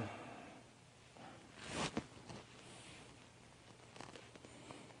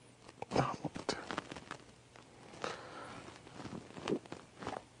want to.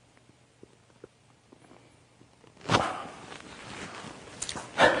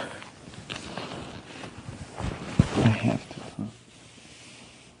 I have to, huh?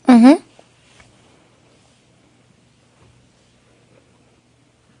 Mm-hmm.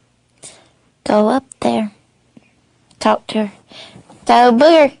 Go up there. Talk to her. Tell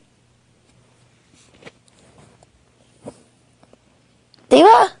Booger.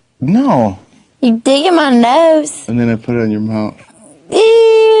 Diva, No. you dig in my nose. And then I put it on your mouth. Ew.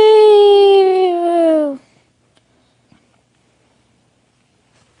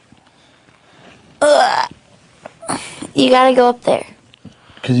 You gotta go up there.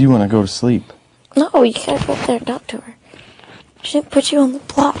 Because you want to go to sleep. No, you gotta go up there and talk to her. She didn't put you on the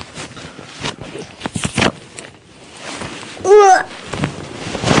block.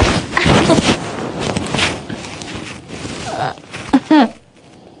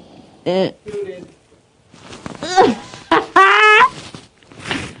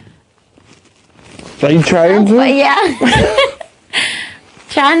 Are you trying to? Yeah.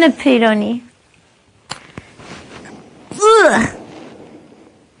 Trying to pee on you.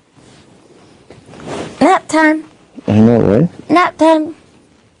 Nap time. I know, right? Nap time.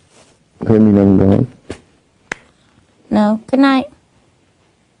 Does that mean I'm going? No. Good night.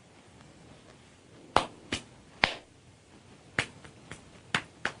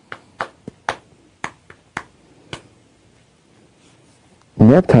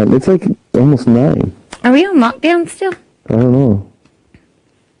 Nap time. It's like almost 9. Are we on lockdown still? I don't know.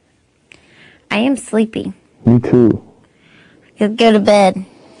 I am sleepy. Me too. You'll go to bed.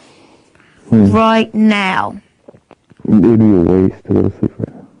 Right now. It'd be a waste to go to sleep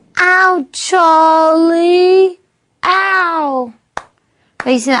right now. Ow, Charlie. Ow.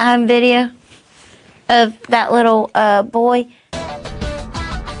 Have you seen that home video of that little boy?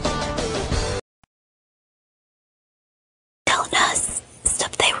 Telling us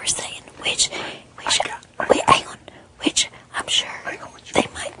stuff they were saying, which wait, hang on, which I'm sure they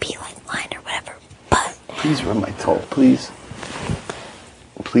might be like lying or whatever, but Please rub my toe, please.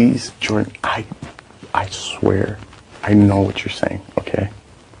 Please, Jordan, I swear, I know what you're saying, okay?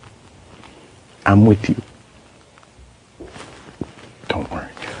 I'm with you. Don't worry.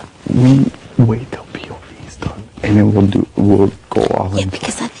 We wait till POV is done, and then we'll go all yeah, in.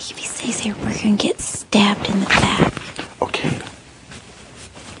 because I think if he stays here, we're gonna get stabbed in the back. Okay.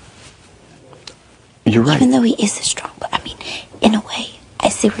 You're right. Even though he is strong, but I mean, in a way, I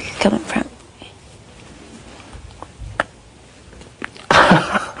see where you're coming from.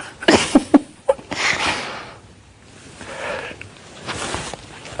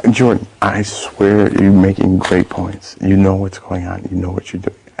 Jordan, I swear you're making great points. You know what's going on. You know what you're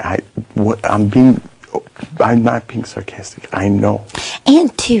doing. I'm not being sarcastic. I know.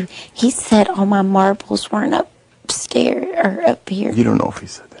 And two, he said all my marbles weren't upstairs or up here. You don't know if he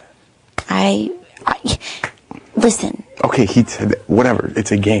said that. I listen. Okay, he said that. Whatever.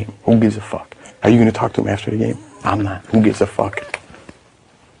 It's a game. Who gives a fuck? Are you going to talk to him after the game? I'm not. Who gives a fuck?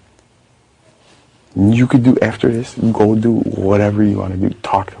 You could do after this, go do whatever you want to do.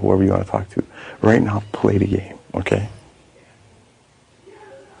 Talk to whoever you want to talk to. Right now, play the game, okay?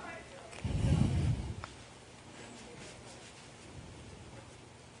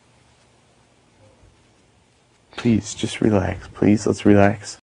 Please, just relax. Please, let's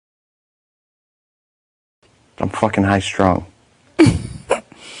relax. I'm fucking high strung.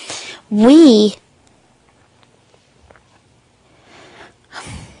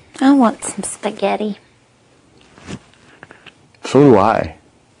 I want some spaghetti. So do I.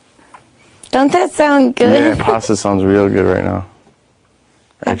 Don't that sound good? Yeah, pasta sounds real good right now.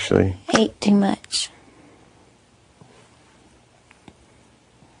 Actually, I ate too much.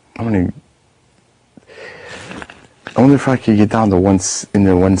 I wonder if I could get down to in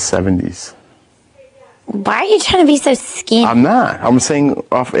the 170s. Why are you trying to be so skinny? I'm not. I'm saying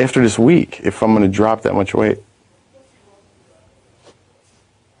after this week, if I'm going to drop that much weight.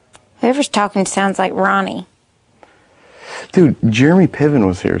 Whoever's talking sounds like Ronnie. Dude, Jeremy Piven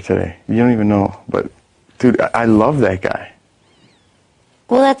was here today. You don't even know. But, dude, I love that guy.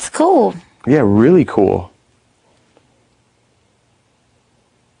 Well, that's cool. Yeah, really cool.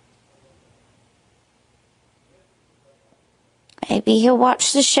 Maybe he'll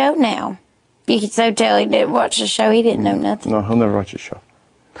watch the show now. You could so tell he didn't watch the show. He didn't know nothing. No, he'll never watch the show.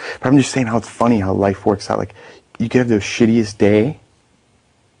 But I'm just saying how it's funny how life works out. Like, you could have the shittiest day,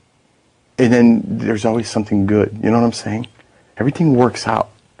 and then there's always something good. You know what I'm saying? Everything works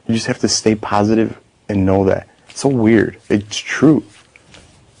out. You just have to stay positive and know that. It's so weird. It's true.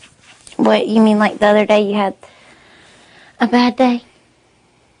 What, you mean like the other day you had a bad day?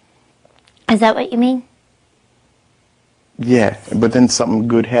 Is that what you mean? Yeah, but then something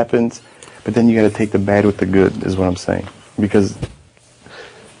good happens, but then you got to take the bad with the good, is what I'm saying. Because,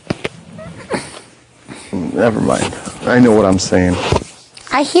 never mind. I know what I'm saying,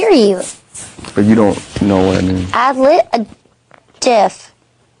 I hear you. but you don't know what I mean. I lit a deaf.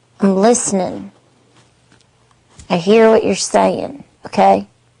 I'm listening. I hear what you're saying, okay?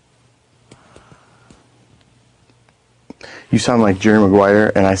 You sound like Jerry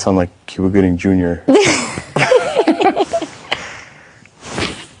Maguire, and I sound like Cuba Gooding Jr.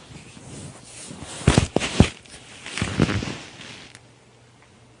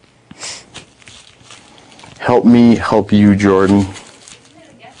 Help help me help you, Jordan.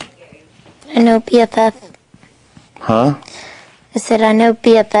 I know BFF. Huh? I said I know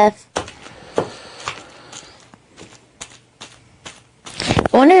BFF.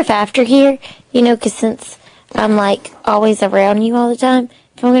 I wonder if after here, you know, because since I'm like always around you all the time,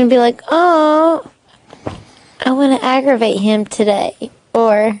 if I'm going to be like, oh, I want to aggravate him today.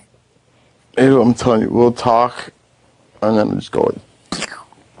 Or, Ew, I'm telling you, we'll talk and then just go.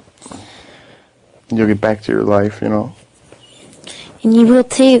 You'll get back to your life, you know? and you will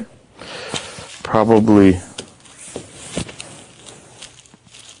too. Probably.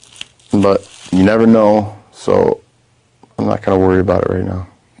 But you never know, so I'm not going to worry about it right now.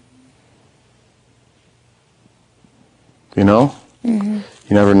 You know? Mm-hmm.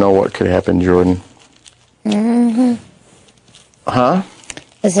 You never know what could happen, Jordan. Mm-hmm. Huh?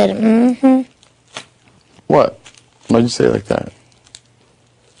 I said, mm-hmm. What? Why'd you say it like that?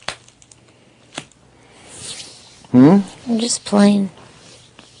 I'm just playing.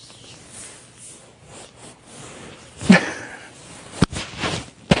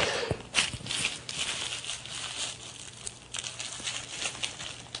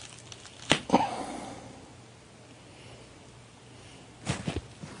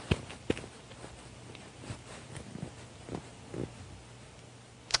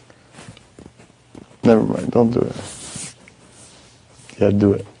 Never mind, don't do it. Yeah,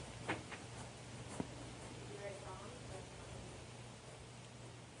 do it.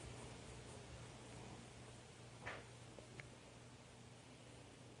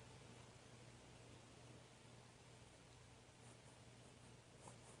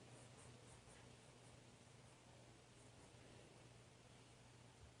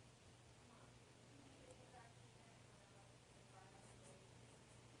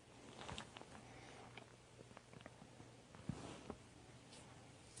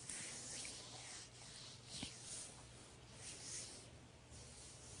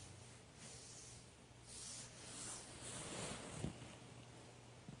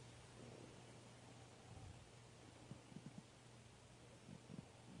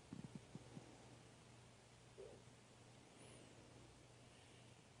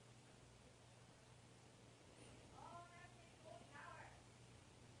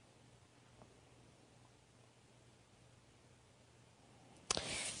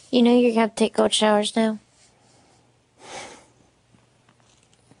 You know you're going to have to take cold showers now?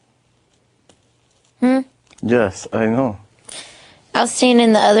 Yes, I know. I'll stand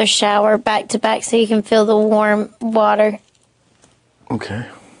in the other shower back to back so you can feel the warm water. Okay.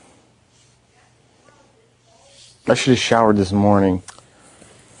 I should have showered this morning.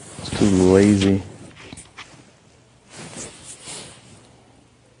 I was too lazy.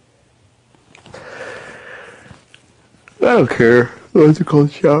 I don't care. What's a cold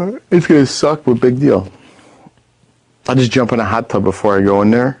shower? It's gonna suck, but big deal. I'll just jump in a hot tub before I go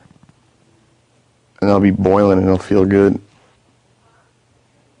in there. And I'll be boiling and it'll feel good.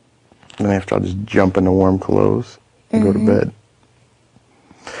 And then after I'll just jump into warm clothes and go to bed.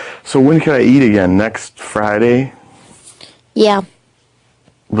 So when can I eat again? Next Friday? Yeah.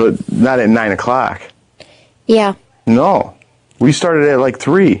 But not at 9 o'clock. Yeah. No. We started at like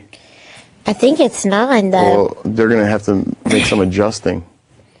 3. I think it's 9 though. Well, they're going to have to make some adjusting.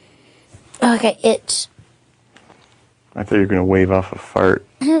 Okay, it's... I thought you were going to wave off a fart.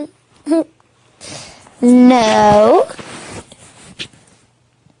 No.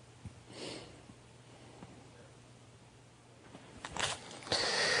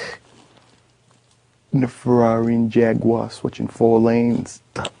 In a Ferrari and Jaguar switching 4 lanes.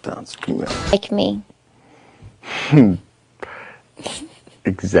 Top down, screaming. Like me.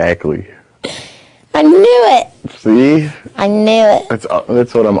 Exactly. I knew it. See? I knew it.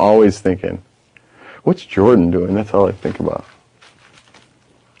 That's what I'm always thinking. What's Jordan doing? That's all I think about.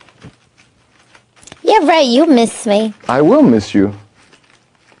 Yeah, right. You'll miss me. I will miss you.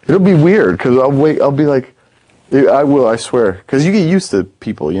 It'll be weird because I'll be like, I will, I swear. Because you get used to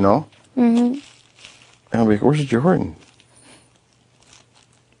people, you know? Mm-hmm. And I'll be like, where's Jordan?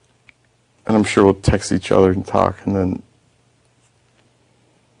 And I'm sure we'll text each other and talk, and then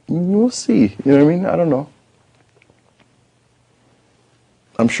we'll see. You know what I mean? I don't know.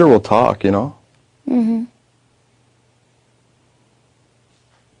 I'm sure we'll talk, you know? Mm-hmm.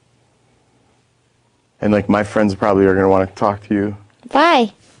 And like my friends probably are going to want to talk to you.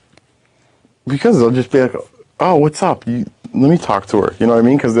 Why? Because they'll just be like, oh, what's up? Let me talk to her. You know what I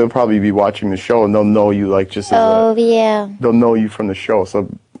mean? Because they'll probably be watching the show and they'll know you like just as yeah. They'll know you from the show. So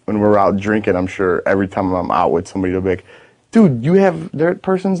when we're out drinking, I'm sure every time I'm out with somebody, they'll be like, dude, you have their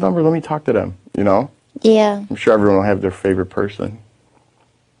person's number? Let me talk to them. You know? Yeah. I'm sure everyone will have their favorite person.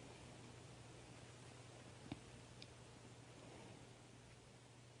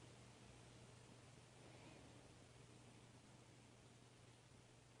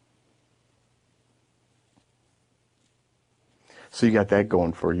 So you got that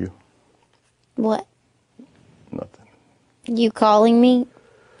going for you. What? Nothing. You calling me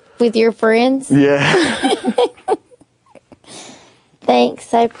with your friends? Yeah.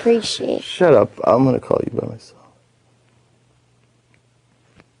 Thanks, I appreciate it. Shut up. I'm going to call you by myself.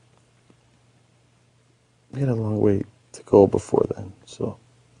 We got a long way to go before then, so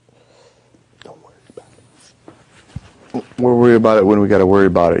don't worry about it. We'll worry about it when we got to worry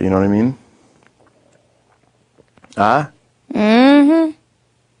about it, you know what I mean? Huh? Mm-hmm.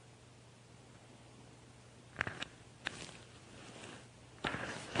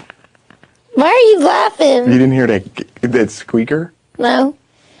 Why are you laughing? You didn't hear that squeaker? No.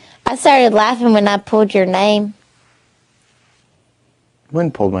 I started laughing when I pulled your name.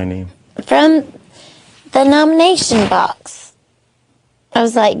 When pulled my name? From the nomination box. I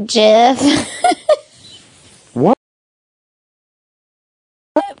was like, Jeff. What?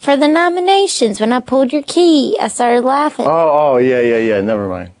 For the nominations, when I pulled your key, I started laughing. Oh, yeah. Never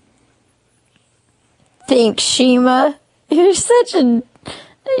mind. Thanks, Shima. You're such a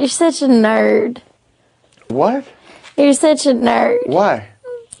nerd. What? You're such a nerd. Why?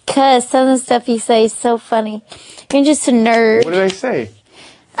 Because some of the stuff you say is so funny. You're just a nerd. What did I say?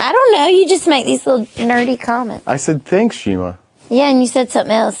 I don't know. You just make these little nerdy comments. I said thanks, Shima. Yeah, and you said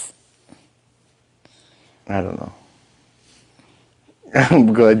something else. I don't know.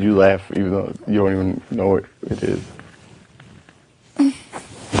 I'm glad you laugh, even though you don't even know what it is.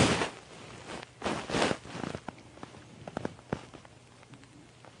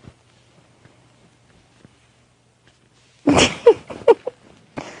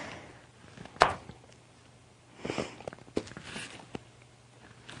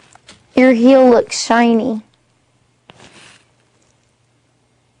 Your heel looks shiny.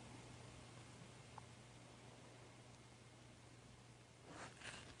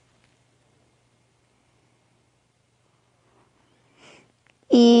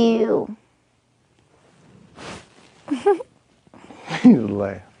 Ew. You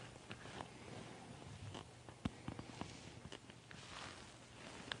laugh.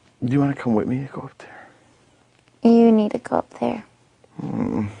 Do you want to come with me to go up there? You need to go up there.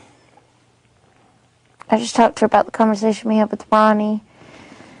 I just talked to her about the conversation we had with Ronnie.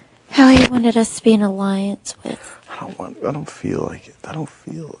 How he wanted us to be in alliance with. I don't feel like it. I don't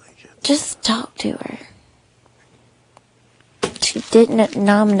feel like it. Just talk to her. She didn't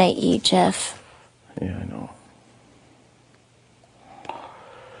nominate you, Jeff. Yeah, I know.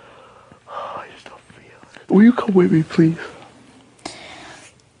 I just don't feel it. Will you come with me, please?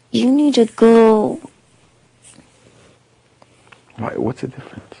 You need to go. Why? What's the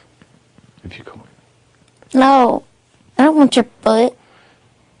difference if you come with me? No, I don't want your foot.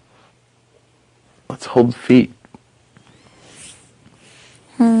 Let's hold feet.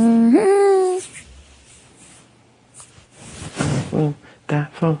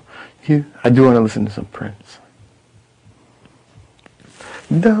 That for you. I do want to listen to some Prince.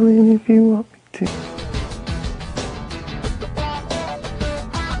 Darling, if you want me to.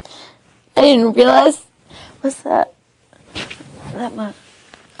 I didn't realize. What's that? That my.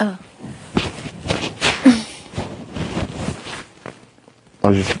 Oh. I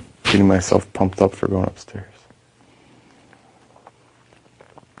was just getting myself pumped up for going upstairs.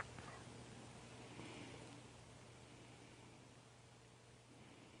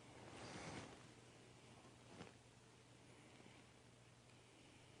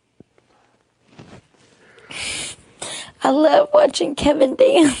 I love watching Kevin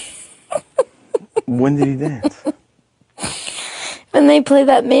dance. When did he dance? When they play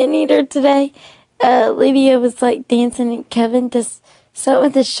that man eater today, Lydia was like dancing and Kevin does something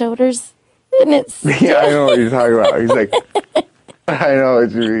with his shoulders. And it's. Yeah, I know what you're talking about. He's like, I know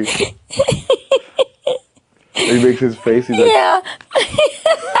what you mean. He makes his face, he's like. Yeah.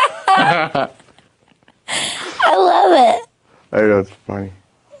 I love it. I know, it's funny.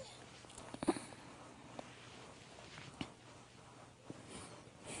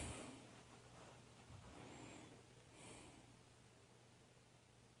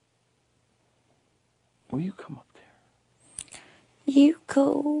 Will you come up there? You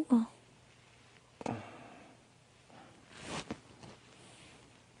go. I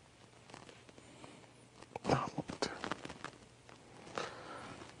want to.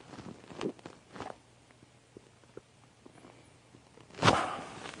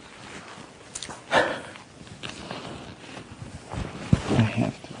 I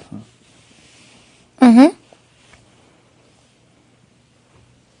have to, huh? Mm-hmm.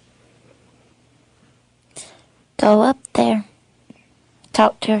 Go up there.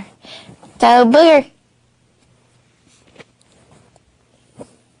 Talk to her. Tell Booger.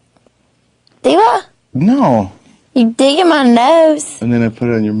 Diva? No. You dig in my nose. And then I put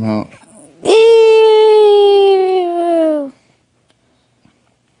it on your mouth. Ew.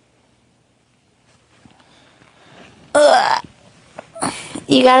 Ugh.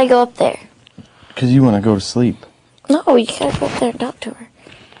 You gotta go up there. Because you want to go to sleep. No, you gotta go up there and talk to her.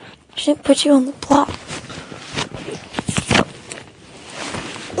 She didn't put you on the block.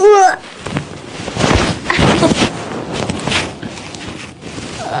 Ugh.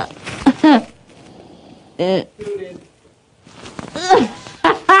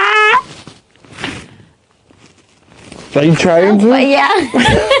 Are you trying to? Yeah.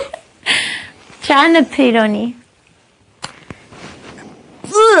 Trying to pee on you.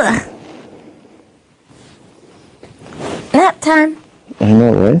 Ugh. Nap time. I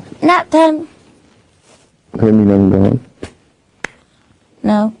know, right? Nap time. Does that mean I'm gone?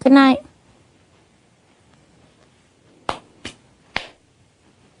 No. Good night.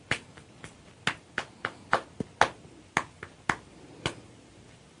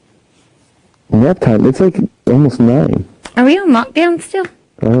 Nap time? It's like almost 9. Are we on lockdown still?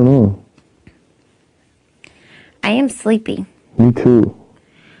 I don't know. I am sleepy. Me too.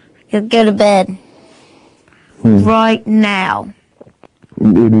 Go to bed. Right now. It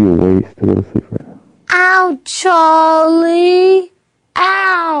would be a waste to go to sleep right now. Ow, Charlie.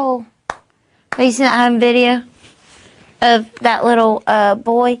 Ow. Have you seen that home video of that little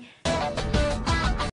boy?